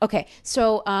 Okay,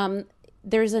 so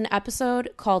there's an episode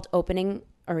called Opening.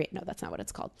 Or wait, no, that's not what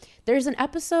it's called. There's an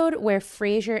episode where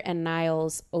Frasier and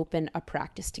Niles open a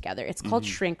practice together. It's called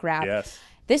Shrink Wrap. Yes.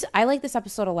 I like this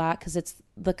episode a lot because it's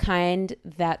the kind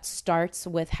that starts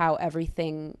with how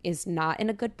everything is not in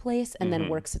a good place and then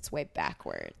works its way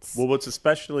backwards. Well,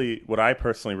 what I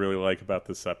personally really like about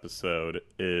this episode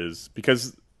is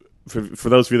because for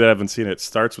those of you that haven't seen it, it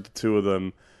starts with the two of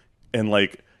them and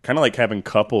like kind of like having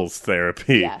couples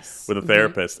therapy with a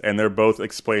therapist, and they're both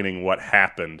explaining what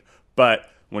happened. But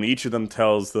when each of them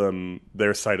tells them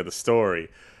their side of the story,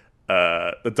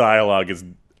 the dialogue is,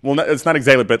 well, it's not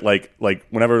exactly, but like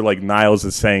whenever like Niles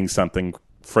is saying something,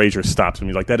 Frasier stops him.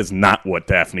 He's like, "That is not what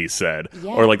Daphne said,"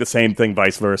 or like the same thing,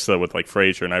 vice versa with like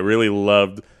Frasier. And I really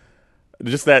loved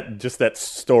just that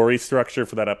story structure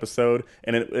for that episode,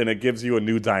 and it gives you a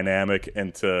new dynamic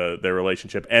into their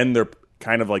relationship and their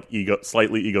kind of like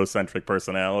slightly egocentric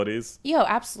personalities. Yo,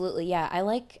 absolutely, yeah. I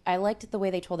liked the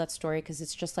way they told that story because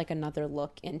it's just like another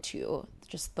look into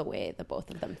just the way the both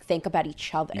of them think about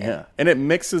each other. Yeah, and it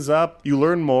mixes up. You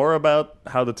learn more about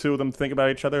how the two of them think about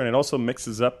each other, and it also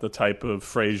mixes up the type of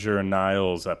Frasier and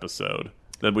Niles episode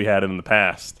that we had in the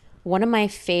past. One of my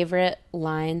favorite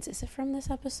lines, is it from this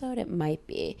episode? It might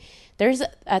be.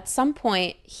 At some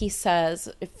point,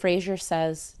 Frasier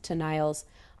says to Niles,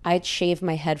 "I'd shave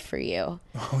my head for you."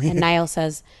 Oh, yeah. And Niles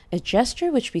says, "A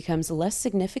gesture which becomes less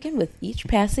significant with each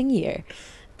passing year."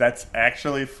 That's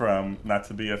actually from, not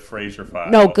to be a Frasier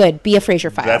file. No, good. Be a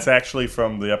Frasier file. That's actually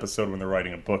from the episode when they're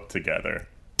writing a book together.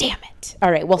 Damn it.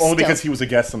 All right, well, only because he was a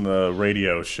guest on the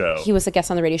radio show. He was a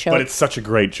guest on the radio show. But it's such a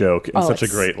great joke and such a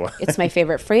great line. It's my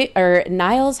favorite.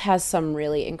 Niles has some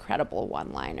really incredible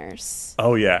one-liners.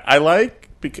 Oh, yeah. I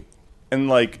think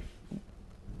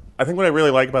what I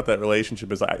really like about that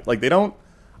relationship is I don't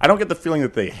get the feeling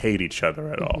that they hate each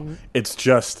other at all. It's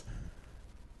just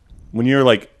when you're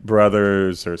like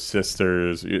brothers or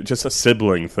sisters, just a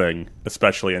sibling thing,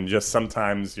 especially, and just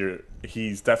sometimes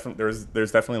there's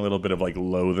definitely a little bit of like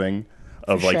loathing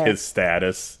of like his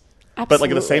status. Absolutely. But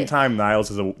like at the same time, Niles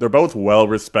they're both well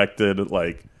respected,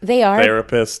 like they are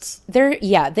therapists.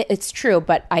 It's true,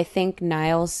 but I think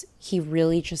Niles, he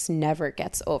really just never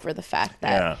gets over the fact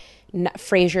that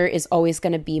Frasier is always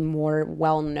going to be more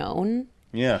well known.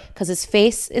 Yeah. Because his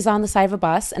face is on the side of a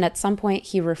bus, and at some point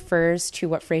he refers to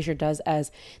what Frasier does as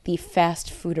the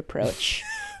fast food approach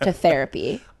to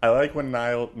therapy. I like when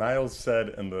Niles said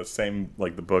in the same,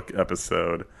 like the book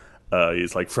episode,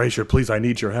 he's like, "Frasier, please, I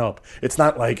need your help. It's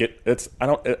not like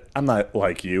I'm not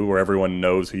like you where everyone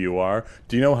knows who you are.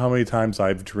 Do you know how many times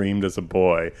I've dreamed as a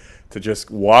boy to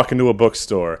just walk into a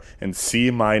bookstore and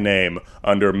see my name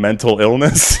under mental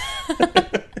illness?"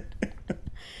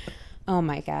 Oh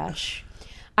my gosh.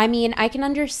 I mean, I can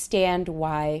understand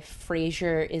why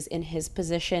Frasier is in his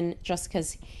position just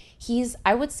because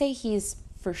I would say he's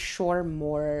for sure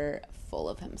more full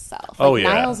of himself.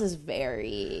 Niles is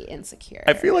very insecure.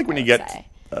 I feel like when you get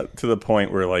to the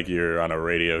point where like you're on a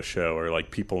radio show or like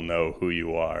people know who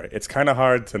you are, it's kind of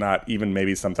hard to not even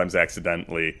maybe sometimes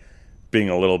accidentally being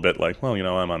a little bit like, well,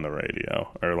 I'm on the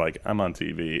radio or like I'm on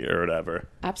TV or whatever.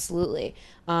 Absolutely.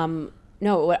 So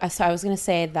I was going to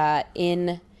say that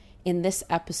in this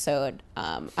episode,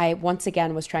 I once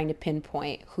again was trying to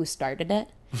pinpoint who started it.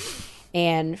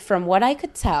 And from what I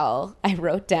could tell, I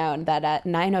wrote down that at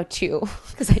 9:02,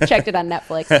 because I checked it on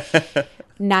Netflix,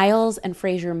 Niles and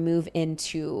Frasier move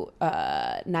into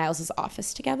Niles'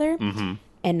 office together. Mm-hmm.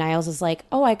 And Niles is like,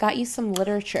 "Oh, I got you some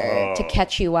literature to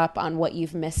catch you up on what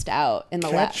you've missed out in the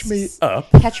last.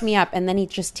 Catch me up. And then he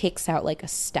just takes out like a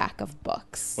stack of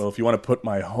books. Well, if you want to put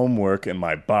my homework in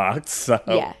my box.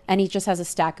 Yeah, and he just has a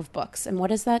stack of books. And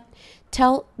what does that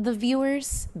tell the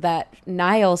viewers? That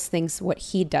Niles thinks what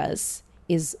he does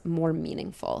is more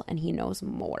meaningful and he knows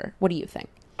more. What do you think?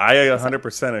 I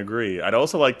 100% agree. I'd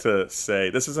also like to say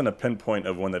this isn't a pinpoint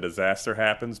of when the disaster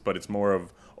happens, but it's more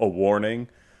of a warning.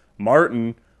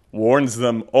 Martin warns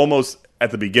them almost at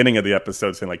the beginning of the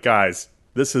episode, saying, like, guys,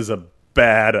 this is a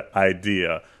bad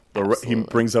idea. He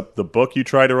brings up the book you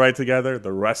tried to write together,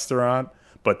 the restaurant,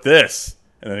 but this.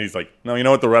 And then he's like, no, you know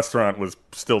what? The restaurant was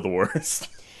still the worst.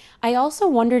 I also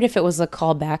wondered if it was a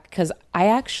callback, because I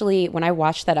actually, when I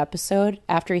watched that episode,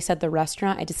 after he said the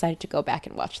restaurant, I decided to go back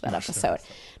and watch that episode.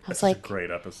 I was like, a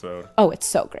great episode. Oh, it's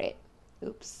so great.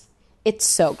 Oops. It's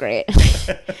so great.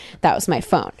 That was my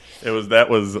phone. That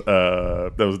was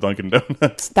Dunkin'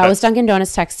 Donuts. That was Dunkin'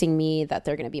 Donuts texting me that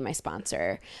they're going to be my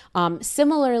sponsor.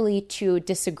 Similarly to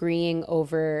disagreeing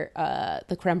over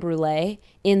the creme brulee,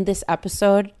 in this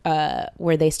episode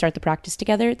where they start the practice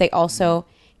together, they also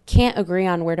can't agree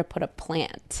on where to put a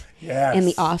plant in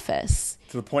the office.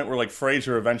 To the point where, like,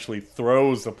 Frasier eventually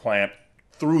throws the plant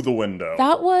through the window.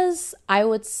 That was, I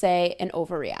would say, an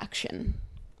overreaction.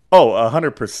 Oh,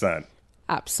 100%.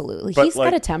 Absolutely. But, he's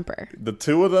got a temper. The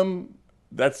two of them,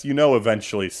 that's,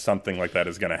 eventually something like that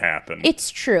is going to happen. It's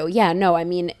true. Yeah, no, I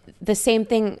mean, the same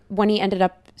thing when he ended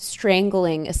up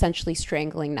essentially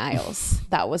strangling Niles.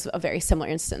 That was a very similar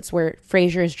instance where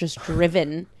Frasier is just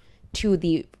driven to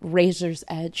the razor's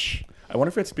edge. I wonder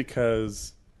if it's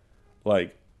because,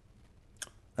 like,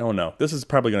 I don't know. This is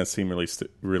probably going to seem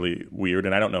really weird,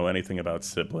 and I don't know anything about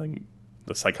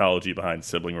the psychology behind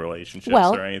sibling relationships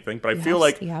or anything. But I feel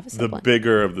like the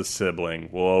bigger of the sibling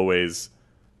will always,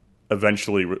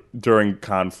 eventually, during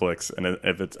conflicts, and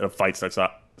if a fight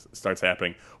starts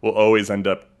happening, will always end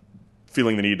up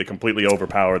feeling the need to completely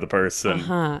overpower the person.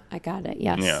 I got it.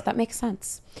 Yes, that makes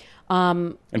sense.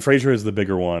 And Frasier is the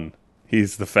bigger one.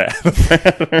 He's the fatter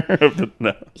of the.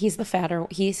 No. He's the fatter.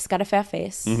 He's got a fat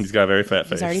face. He's got a very fat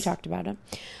face. He's already talked about it.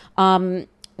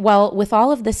 Well, with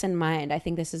all of this in mind, I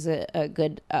think this is a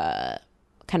good kind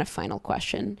of final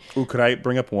question. Ooh, could I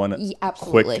bring up one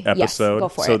quick episode? Yes, go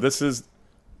for it. This is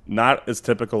not as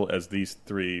typical as these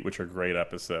three, which are great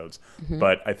episodes,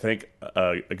 but I think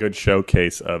a good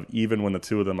showcase of, even when the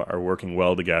two of them are working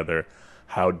well together,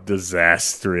 how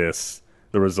disastrous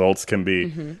the results can be.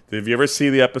 Have you ever see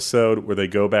the episode where they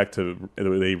go back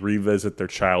they revisit their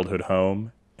childhood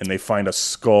home and they find a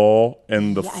skull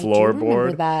in the floorboard? I do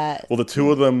remember that. Well, the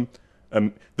two of them,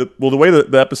 the way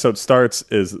the episode starts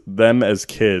is them as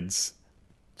kids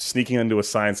sneaking into a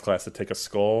science class to take a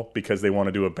skull because they want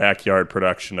to do a backyard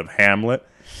production of Hamlet,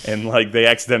 and like they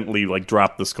accidentally like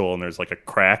drop the skull and there's like a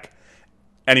crack.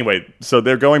 Anyway, so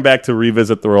they're going back to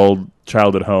revisit their old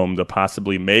childhood home to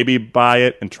possibly maybe buy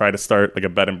it and try to start like a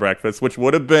bed and breakfast, which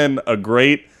would have been a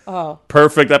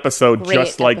perfect episode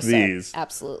like these.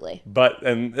 Absolutely.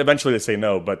 And eventually they say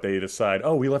no, but they decide,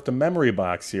 we left a memory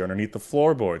box here underneath the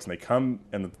floorboards. And they come,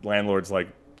 and the landlord's like,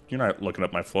 you're not looking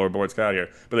up my floorboards, get out of here.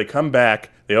 But they come back,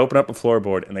 they open up the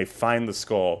floorboard, and they find the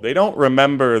skull. They don't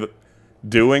remember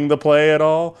doing the play at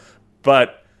all,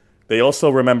 but they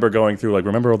also remember going through, like,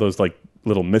 remember all those, like,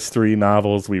 little mystery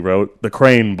novels we wrote, the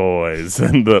Crane Boys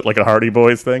and like a Hardy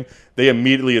Boys thing? They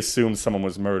immediately assume someone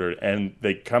was murdered, and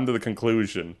they come to the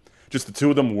conclusion, just the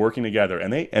two of them working together,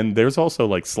 and there's also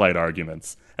like slight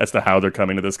arguments as to how they're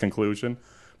coming to this conclusion,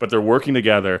 but they're working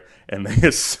together, and they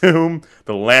assume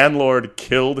the landlord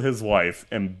killed his wife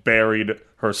and buried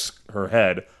her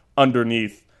head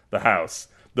underneath the house.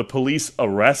 The police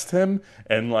arrest him,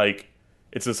 and like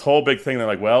it's this whole big thing. They're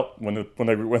like, well,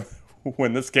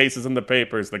 when this case is in the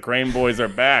papers, the Crane Boys are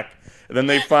back. And then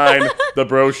they find the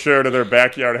brochure to their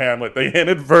backyard Hamlet.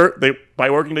 By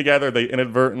working together, they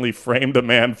inadvertently framed a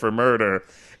man for murder.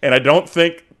 And I don't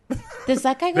think does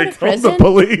that guy go to They prison? told the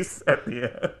police at the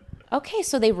end. Okay,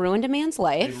 so they ruined a man's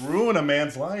life. They ruin a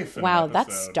man's life. Wow,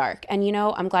 that's dark. And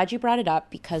I'm glad you brought it up,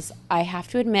 because I have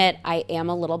to admit I am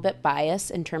a little bit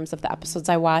biased in terms of the episodes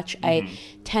I watch. I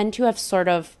tend to have sort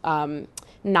of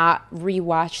not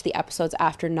rewatch the episodes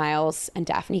after Niles and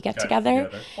Daphne get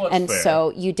together. Well, and fair.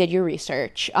 So you did your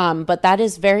research. But that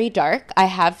is very dark. I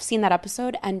have seen that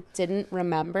episode and didn't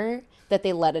remember that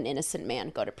they let an innocent man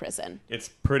go to prison. It's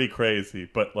pretty crazy,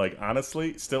 but like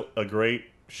honestly, still a great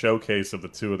showcase of the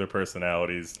two of their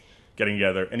personalities getting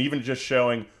together, and even just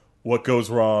showing what goes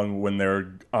wrong when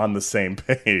they're on the same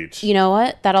page. You know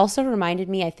what? That also reminded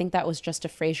me, I think that was just a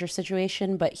Frasier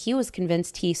situation, but he was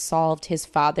convinced he solved his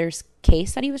father's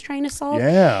case that he was trying to solve.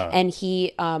 Yeah. And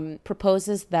he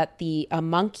proposes that the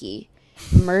monkey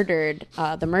murdered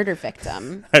the murder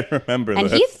victim. I remember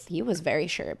that. And he was very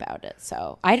sure about it.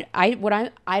 So I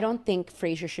don't think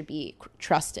Frasier should be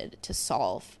trusted to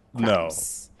solve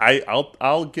crimes. No.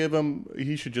 I'll give him.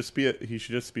 He should just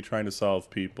be trying to solve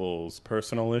people's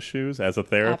personal issues as a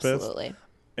therapist. Absolutely.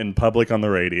 In public on the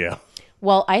radio.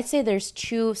 Well, I'd say there's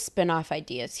 2 spin-off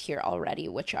ideas here already,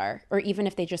 which are, or even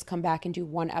if they just come back and do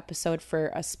one episode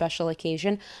for a special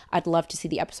occasion, I'd love to see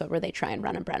the episode where they try and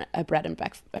run a bed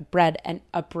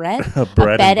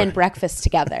and breakfast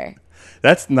together.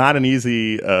 That's not an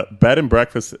easy bed and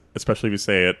breakfast, especially if you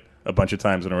say it a bunch of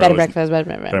times in a row. Bread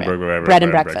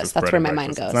and breakfast. That's where my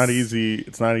mind goes. It's not easy.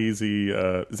 It's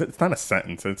not a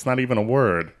sentence. It's not even a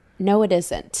word. No, it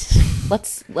isn't.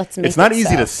 Let's make it. It's not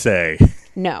easy to say.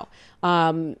 No.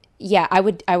 Yeah, I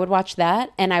would watch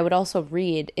that, and I would also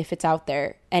read, if it's out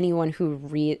there, anyone who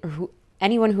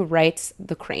writes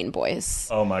the Crane Boys.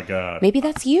 Oh my God. Maybe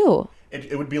that's you.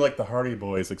 It would be like the Hardy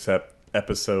Boys, except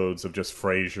episodes of just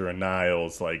Frasier and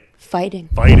Niles like fighting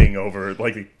over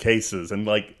like cases and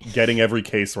like getting every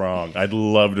case wrong. I'd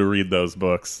love to read those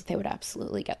books. They would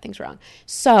absolutely get things wrong.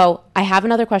 So I have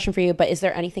another question for you, but is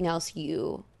there anything else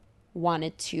you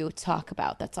wanted to talk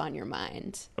about that's on your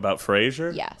mind? About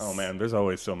Frasier? Yes. Oh man, there's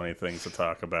always so many things to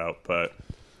talk about, but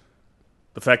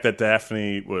the fact that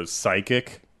Daphne was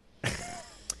psychic.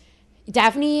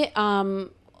 Daphne,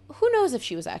 who knows if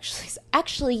she was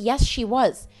actually, yes, she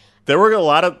was. There were a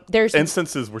lot of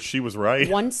instances where she was right.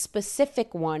 One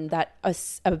specific one that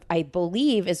I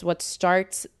believe is what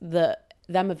starts them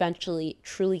eventually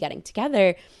truly getting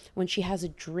together, when she has a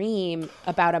dream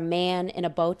about a man in a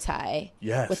bow tie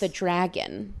with a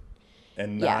dragon.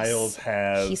 And Niles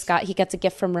he gets a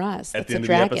gift from Roz. At the end of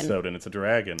the episode, and it's a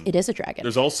dragon. It is a dragon.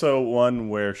 There's also one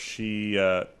where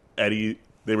Eddie,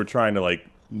 they were trying to like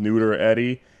neuter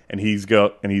Eddie, and he's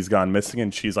gone missing,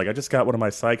 and she's like, I just got one of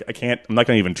my I'm not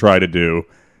going to even try to do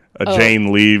a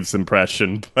Jane Leaves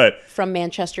impression, but from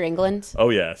Manchester, England.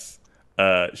 Oh yes.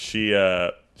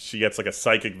 She gets like a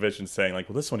psychic vision saying like,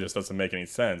 well, this one just doesn't make any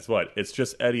sense. What? It's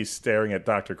just Eddie staring at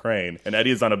Dr. Crane, and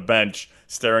Eddie is on a bench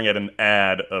staring at an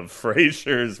ad of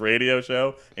Frasier's radio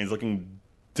show, and he's looking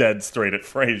dead straight at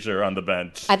Frasier on the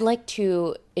bench. I'd like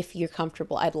to, if you're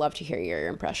comfortable, I'd love to hear your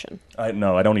impression. I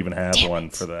don't even have one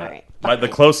for that. All right. The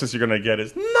closest you're going to get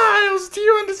is, Niles, do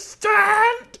you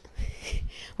understand?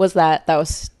 That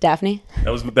was Daphne?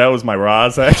 That was my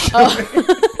Roz, actually.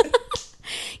 Oh.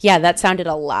 Yeah, that sounded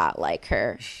a lot like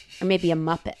her. Or maybe a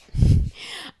Muppet.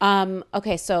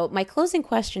 Okay, so my closing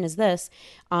question is this.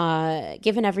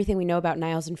 Given everything we know about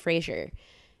Niles and Frasier,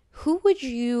 who would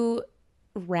you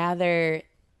rather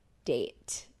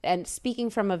date? And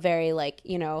speaking from a very, like,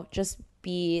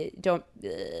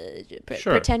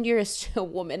 pretend you're a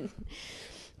woman.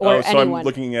 Or so anyone. I'm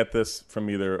looking at this from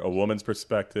either a woman's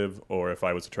perspective or if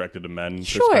I was attracted to men.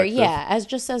 Sure, yeah, as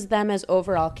them as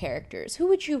overall characters. Who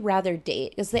would you rather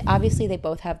date? Because they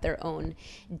both have their own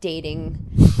dating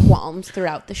qualms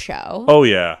throughout the show. Oh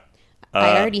yeah,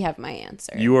 I already have my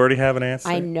answer. You already have an answer?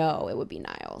 I know it would be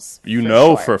Niles.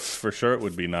 For sure it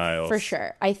would be Niles. For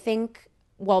sure, I think.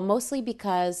 Well, mostly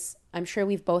because I'm sure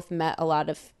we've both met a lot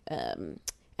of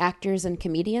actors and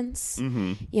comedians.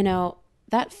 Mm-hmm.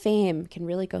 That fame can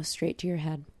really go straight to your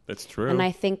head. That's true. And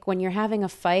I think when you're having a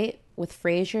fight with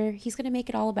Frasier, he's going to make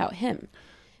it all about him.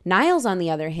 Niles, on the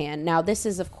other hand, now this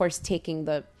is, of course, taking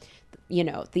the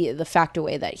fact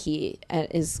away that he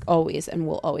is always and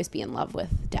will always be in love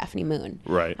with Daphne Moon.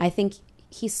 Right. I think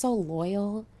he's so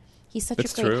loyal. He's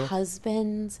such a great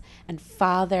husband and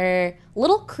father. A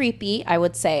little creepy, I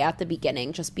would say, at the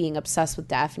beginning, just being obsessed with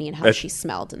Daphne and how she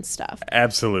smelled and stuff.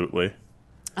 Absolutely.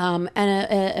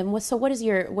 So what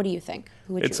do you think?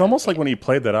 It's almost like when he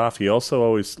played that off, he also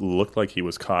always looked like he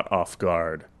was caught off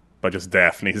guard by just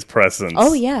Daphne's presence.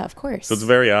 Oh yeah, of course. So it's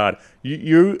very odd.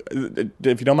 You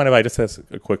if you don't mind if I just ask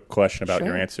a quick question about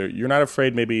your answer. You're not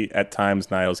afraid maybe at times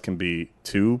Niles can be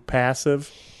too passive?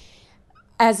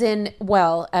 As in,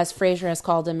 as Frasier has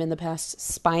called him in the past,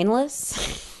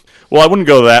 spineless? Well, I wouldn't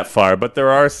go that far, but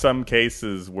there are some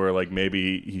cases where, like,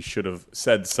 maybe he should have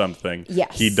said something.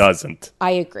 Yes. He doesn't.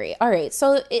 I agree. All right.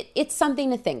 So it's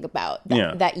something to think about.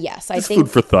 Yes. I think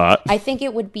food for thought. I think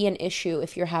it would be an issue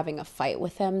if you're having a fight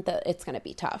with him, that it's going to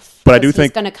be tough. But I do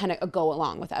think he's going to kind of go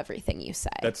along with everything you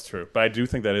say. That's true. But I do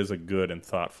think that is a good and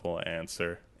thoughtful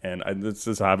answer. And this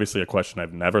is obviously a question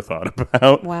I've never thought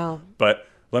about. Wow. But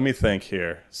let me think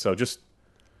here. So just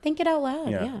think it out loud.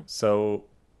 Yeah. So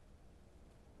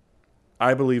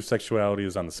I believe sexuality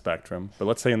is on the spectrum, but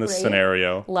let's say in this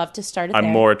scenario, love to start it I'm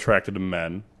there. more attracted to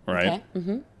men, right? Okay.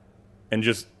 Mm-hmm.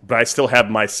 And but I still have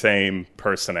my same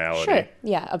personality. Sure.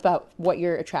 Yeah, about what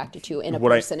you're attracted to in a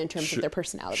person in terms of their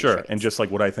personality. Sure, traits. and just like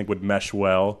what I think would mesh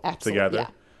well together. Yeah.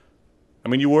 I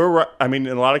mean, you were right. I mean,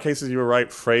 in a lot of cases, you were right.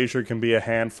 Frasier can be a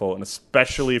handful, and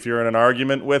especially if you're in an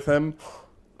argument with him.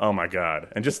 Oh my God!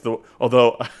 And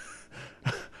although.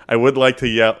 I would like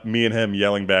to me and him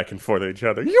yelling back and forth at each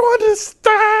other. You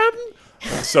understand?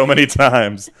 So many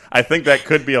times. I think that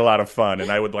could be a lot of fun,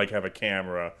 and I would have a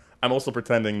camera. I'm also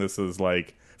pretending this is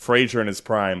like Frasier in his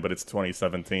prime, but it's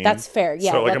 2017. That's fair.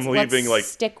 Yeah. So I'm leaving let's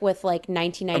stick with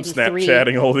 1993.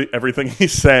 I'm Snapchatting everything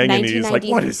he's saying, and he's like,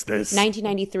 "What is this?"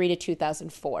 1993 to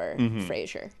 2004.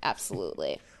 Frasier.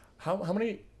 Absolutely. How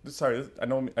many? Sorry, I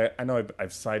know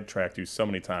I've sidetracked you so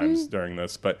many times during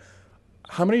this, but.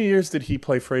 How many years did he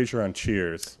play Frasier on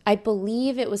Cheers? I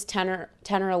believe it was 10 or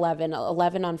 10 or 11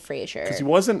 on Frasier. Because he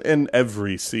wasn't in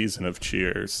every season of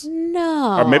Cheers.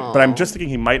 No. But I'm just thinking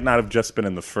he might not have just been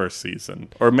in the first season.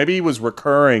 Or maybe he was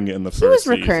recurring in the first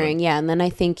season. He was recurring, yeah. And then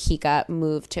I think he got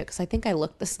moved to, because I think I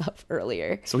looked this up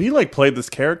earlier. So he like played this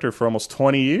character for almost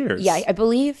 20 years. Yeah,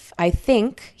 I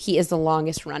think he is the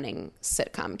longest running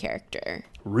sitcom character.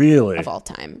 Really? Of all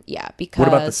time. Yeah, because... What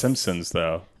about The Simpsons,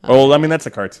 though? Well, I mean, that's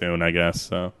a cartoon, I guess,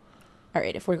 so... All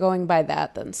right, if we're going by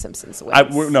that, then Simpsons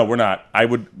wins. No, we're not.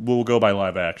 We'll go by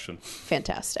live action.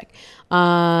 Fantastic.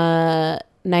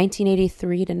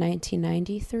 1983 to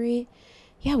 1993.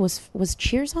 Yeah, was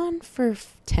Cheers on for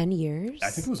 10 years? I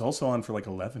think it was also on for like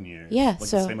 11 years. Yeah, like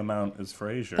so the same amount as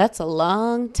Frasier. That's a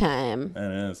long time.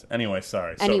 It is. Anyway,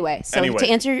 sorry. Anyway, to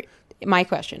answer my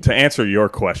question. To answer your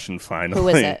question, finally. Who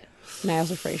is it? Niles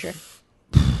or Frasier?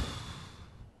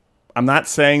 I'm not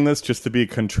saying this just to be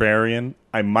contrarian.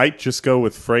 I might just go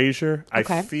with Frasier.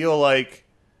 Okay. I feel like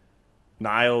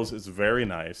Niles is very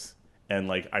nice, and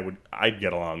like I'd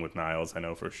get along with Niles, I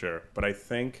know for sure. But I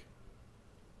think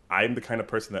I'm the kind of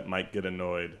person that might get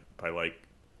annoyed by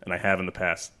and I have in the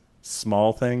past,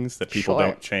 small things that people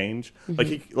don't change.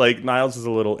 Mm-hmm. Like Niles is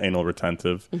a little anal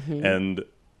retentive, and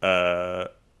I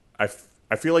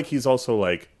feel like he's also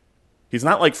he's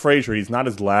not like Frasier. He's not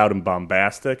as loud and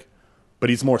bombastic, but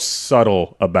he's more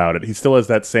subtle about it. He still has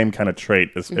that same kind of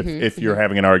trait if you're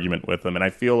having an argument with him. And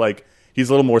I feel like he's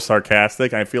a little more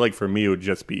sarcastic. And I feel like for me, it would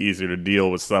just be easier to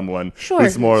deal with someone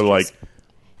who's more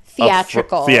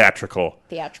theatrical. Theatrical.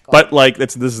 But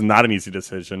this is not an easy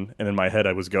decision. And in my head,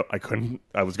 I was going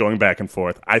back and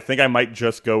forth. I think I might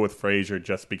just go with Frasier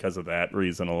just because of that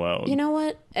reason alone. You know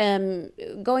what?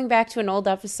 Going back to an old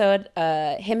episode,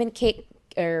 him and Kate,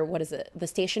 or what is it, the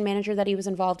station manager that he was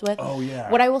involved with. Oh, yeah.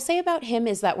 What I will say about him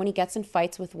is that when he gets in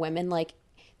fights with women,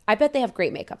 I bet they have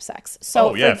great makeup sex.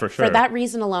 So for sure. For that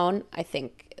reason alone, I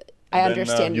think I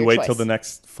understand your choice. You wait till the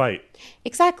next fight.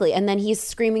 Exactly. And then he's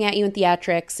screaming at you in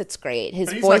theatrics. It's great. His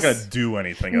but he's voice... not going to do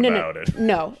anything about it.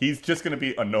 No. He's just going to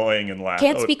be annoying and loud.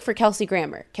 Can't speak for Kelsey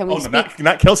Grammer. Can we speak...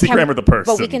 not Kelsey Grammer the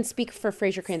person. But we can speak for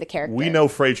Frasier Crane the character. We know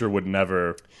Frasier would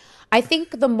never... I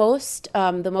think the most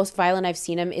violent I've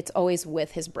seen him, it's always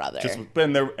with his brother.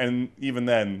 And even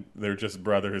then, they're just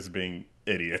brothers being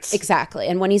idiots. Exactly.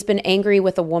 And when he's been angry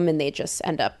with a woman, they just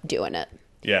end up doing it.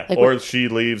 Yeah. Or she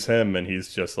leaves him and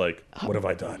he's just like, what have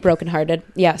I done? Brokenhearted.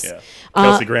 Yes. Yeah.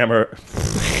 Kelsey Grammer,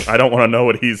 I don't want to know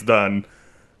what he's done.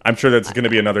 I'm sure that's going to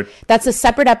be another... That's a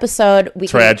separate episode.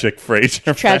 Tragic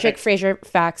Frasier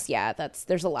facts. Yeah,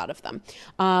 there's a lot of them.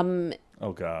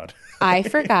 Oh, God. I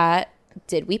forgot.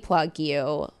 Did we plug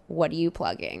you? What are you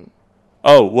plugging?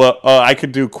 Oh, well, I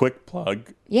could do quick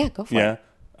plug. Yeah, go for it.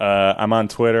 I'm on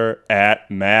Twitter at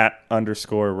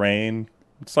Matt_Rain.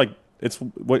 It's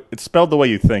spelled the way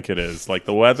you think it is, like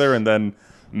the weather, and then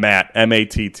Matt,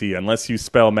 Matt, unless you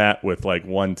spell Matt with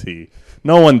one T.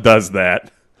 No one does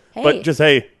that. Hey, but just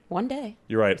one day.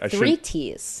 You're right. 3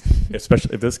 T's.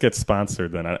 Especially if this gets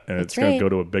sponsored, then it's going to go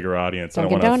to a bigger audience. I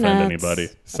don't want to offend anybody.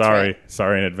 Sorry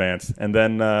in advance. And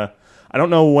then I don't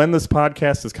know when this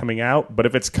podcast is coming out, but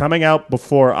if it's coming out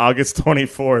before August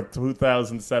 24th,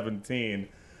 2017,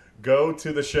 go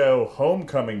to the show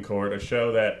Homecoming Court, a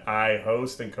show that I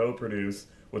host and co-produce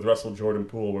with Russell Jordan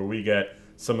Poole, where we get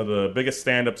some of the biggest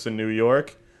stand-ups in New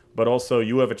York, but also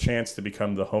you have a chance to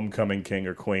become the homecoming king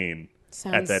or queen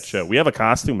at that show. We have a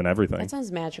costume and everything. That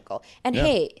sounds magical. And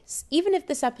hey, even if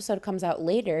this episode comes out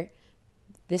later,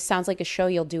 this sounds like a show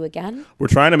you'll do again. We're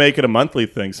trying to make it a monthly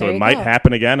thing, so it might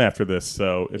happen again after this.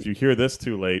 So if you hear this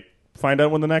too late, find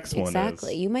out when the next one is.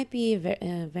 Exactly. You might be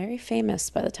very famous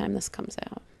by the time this comes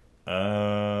out.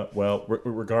 Well,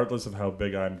 regardless of how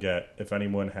big I get, if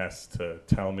anyone has to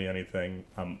tell me anything,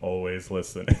 I'm always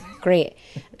listening. Great.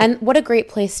 And what a great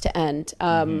place to end.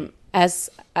 As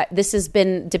this has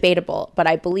been debatable, but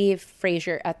I believe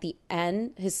Frasier at the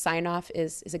end, his sign-off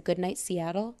is a good night,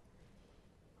 Seattle?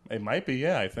 It might be,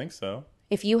 yeah, I think so.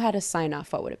 If you had a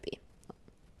sign-off, what would it be?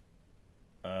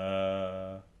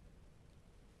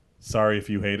 Sorry if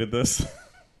you hated this.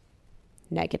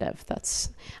 Negative.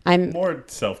 I'm more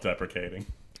self-deprecating.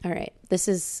 All right. This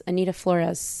is Anita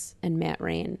Flores and Matt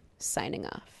Rain signing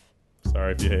off.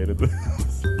 Sorry if you hated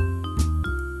this.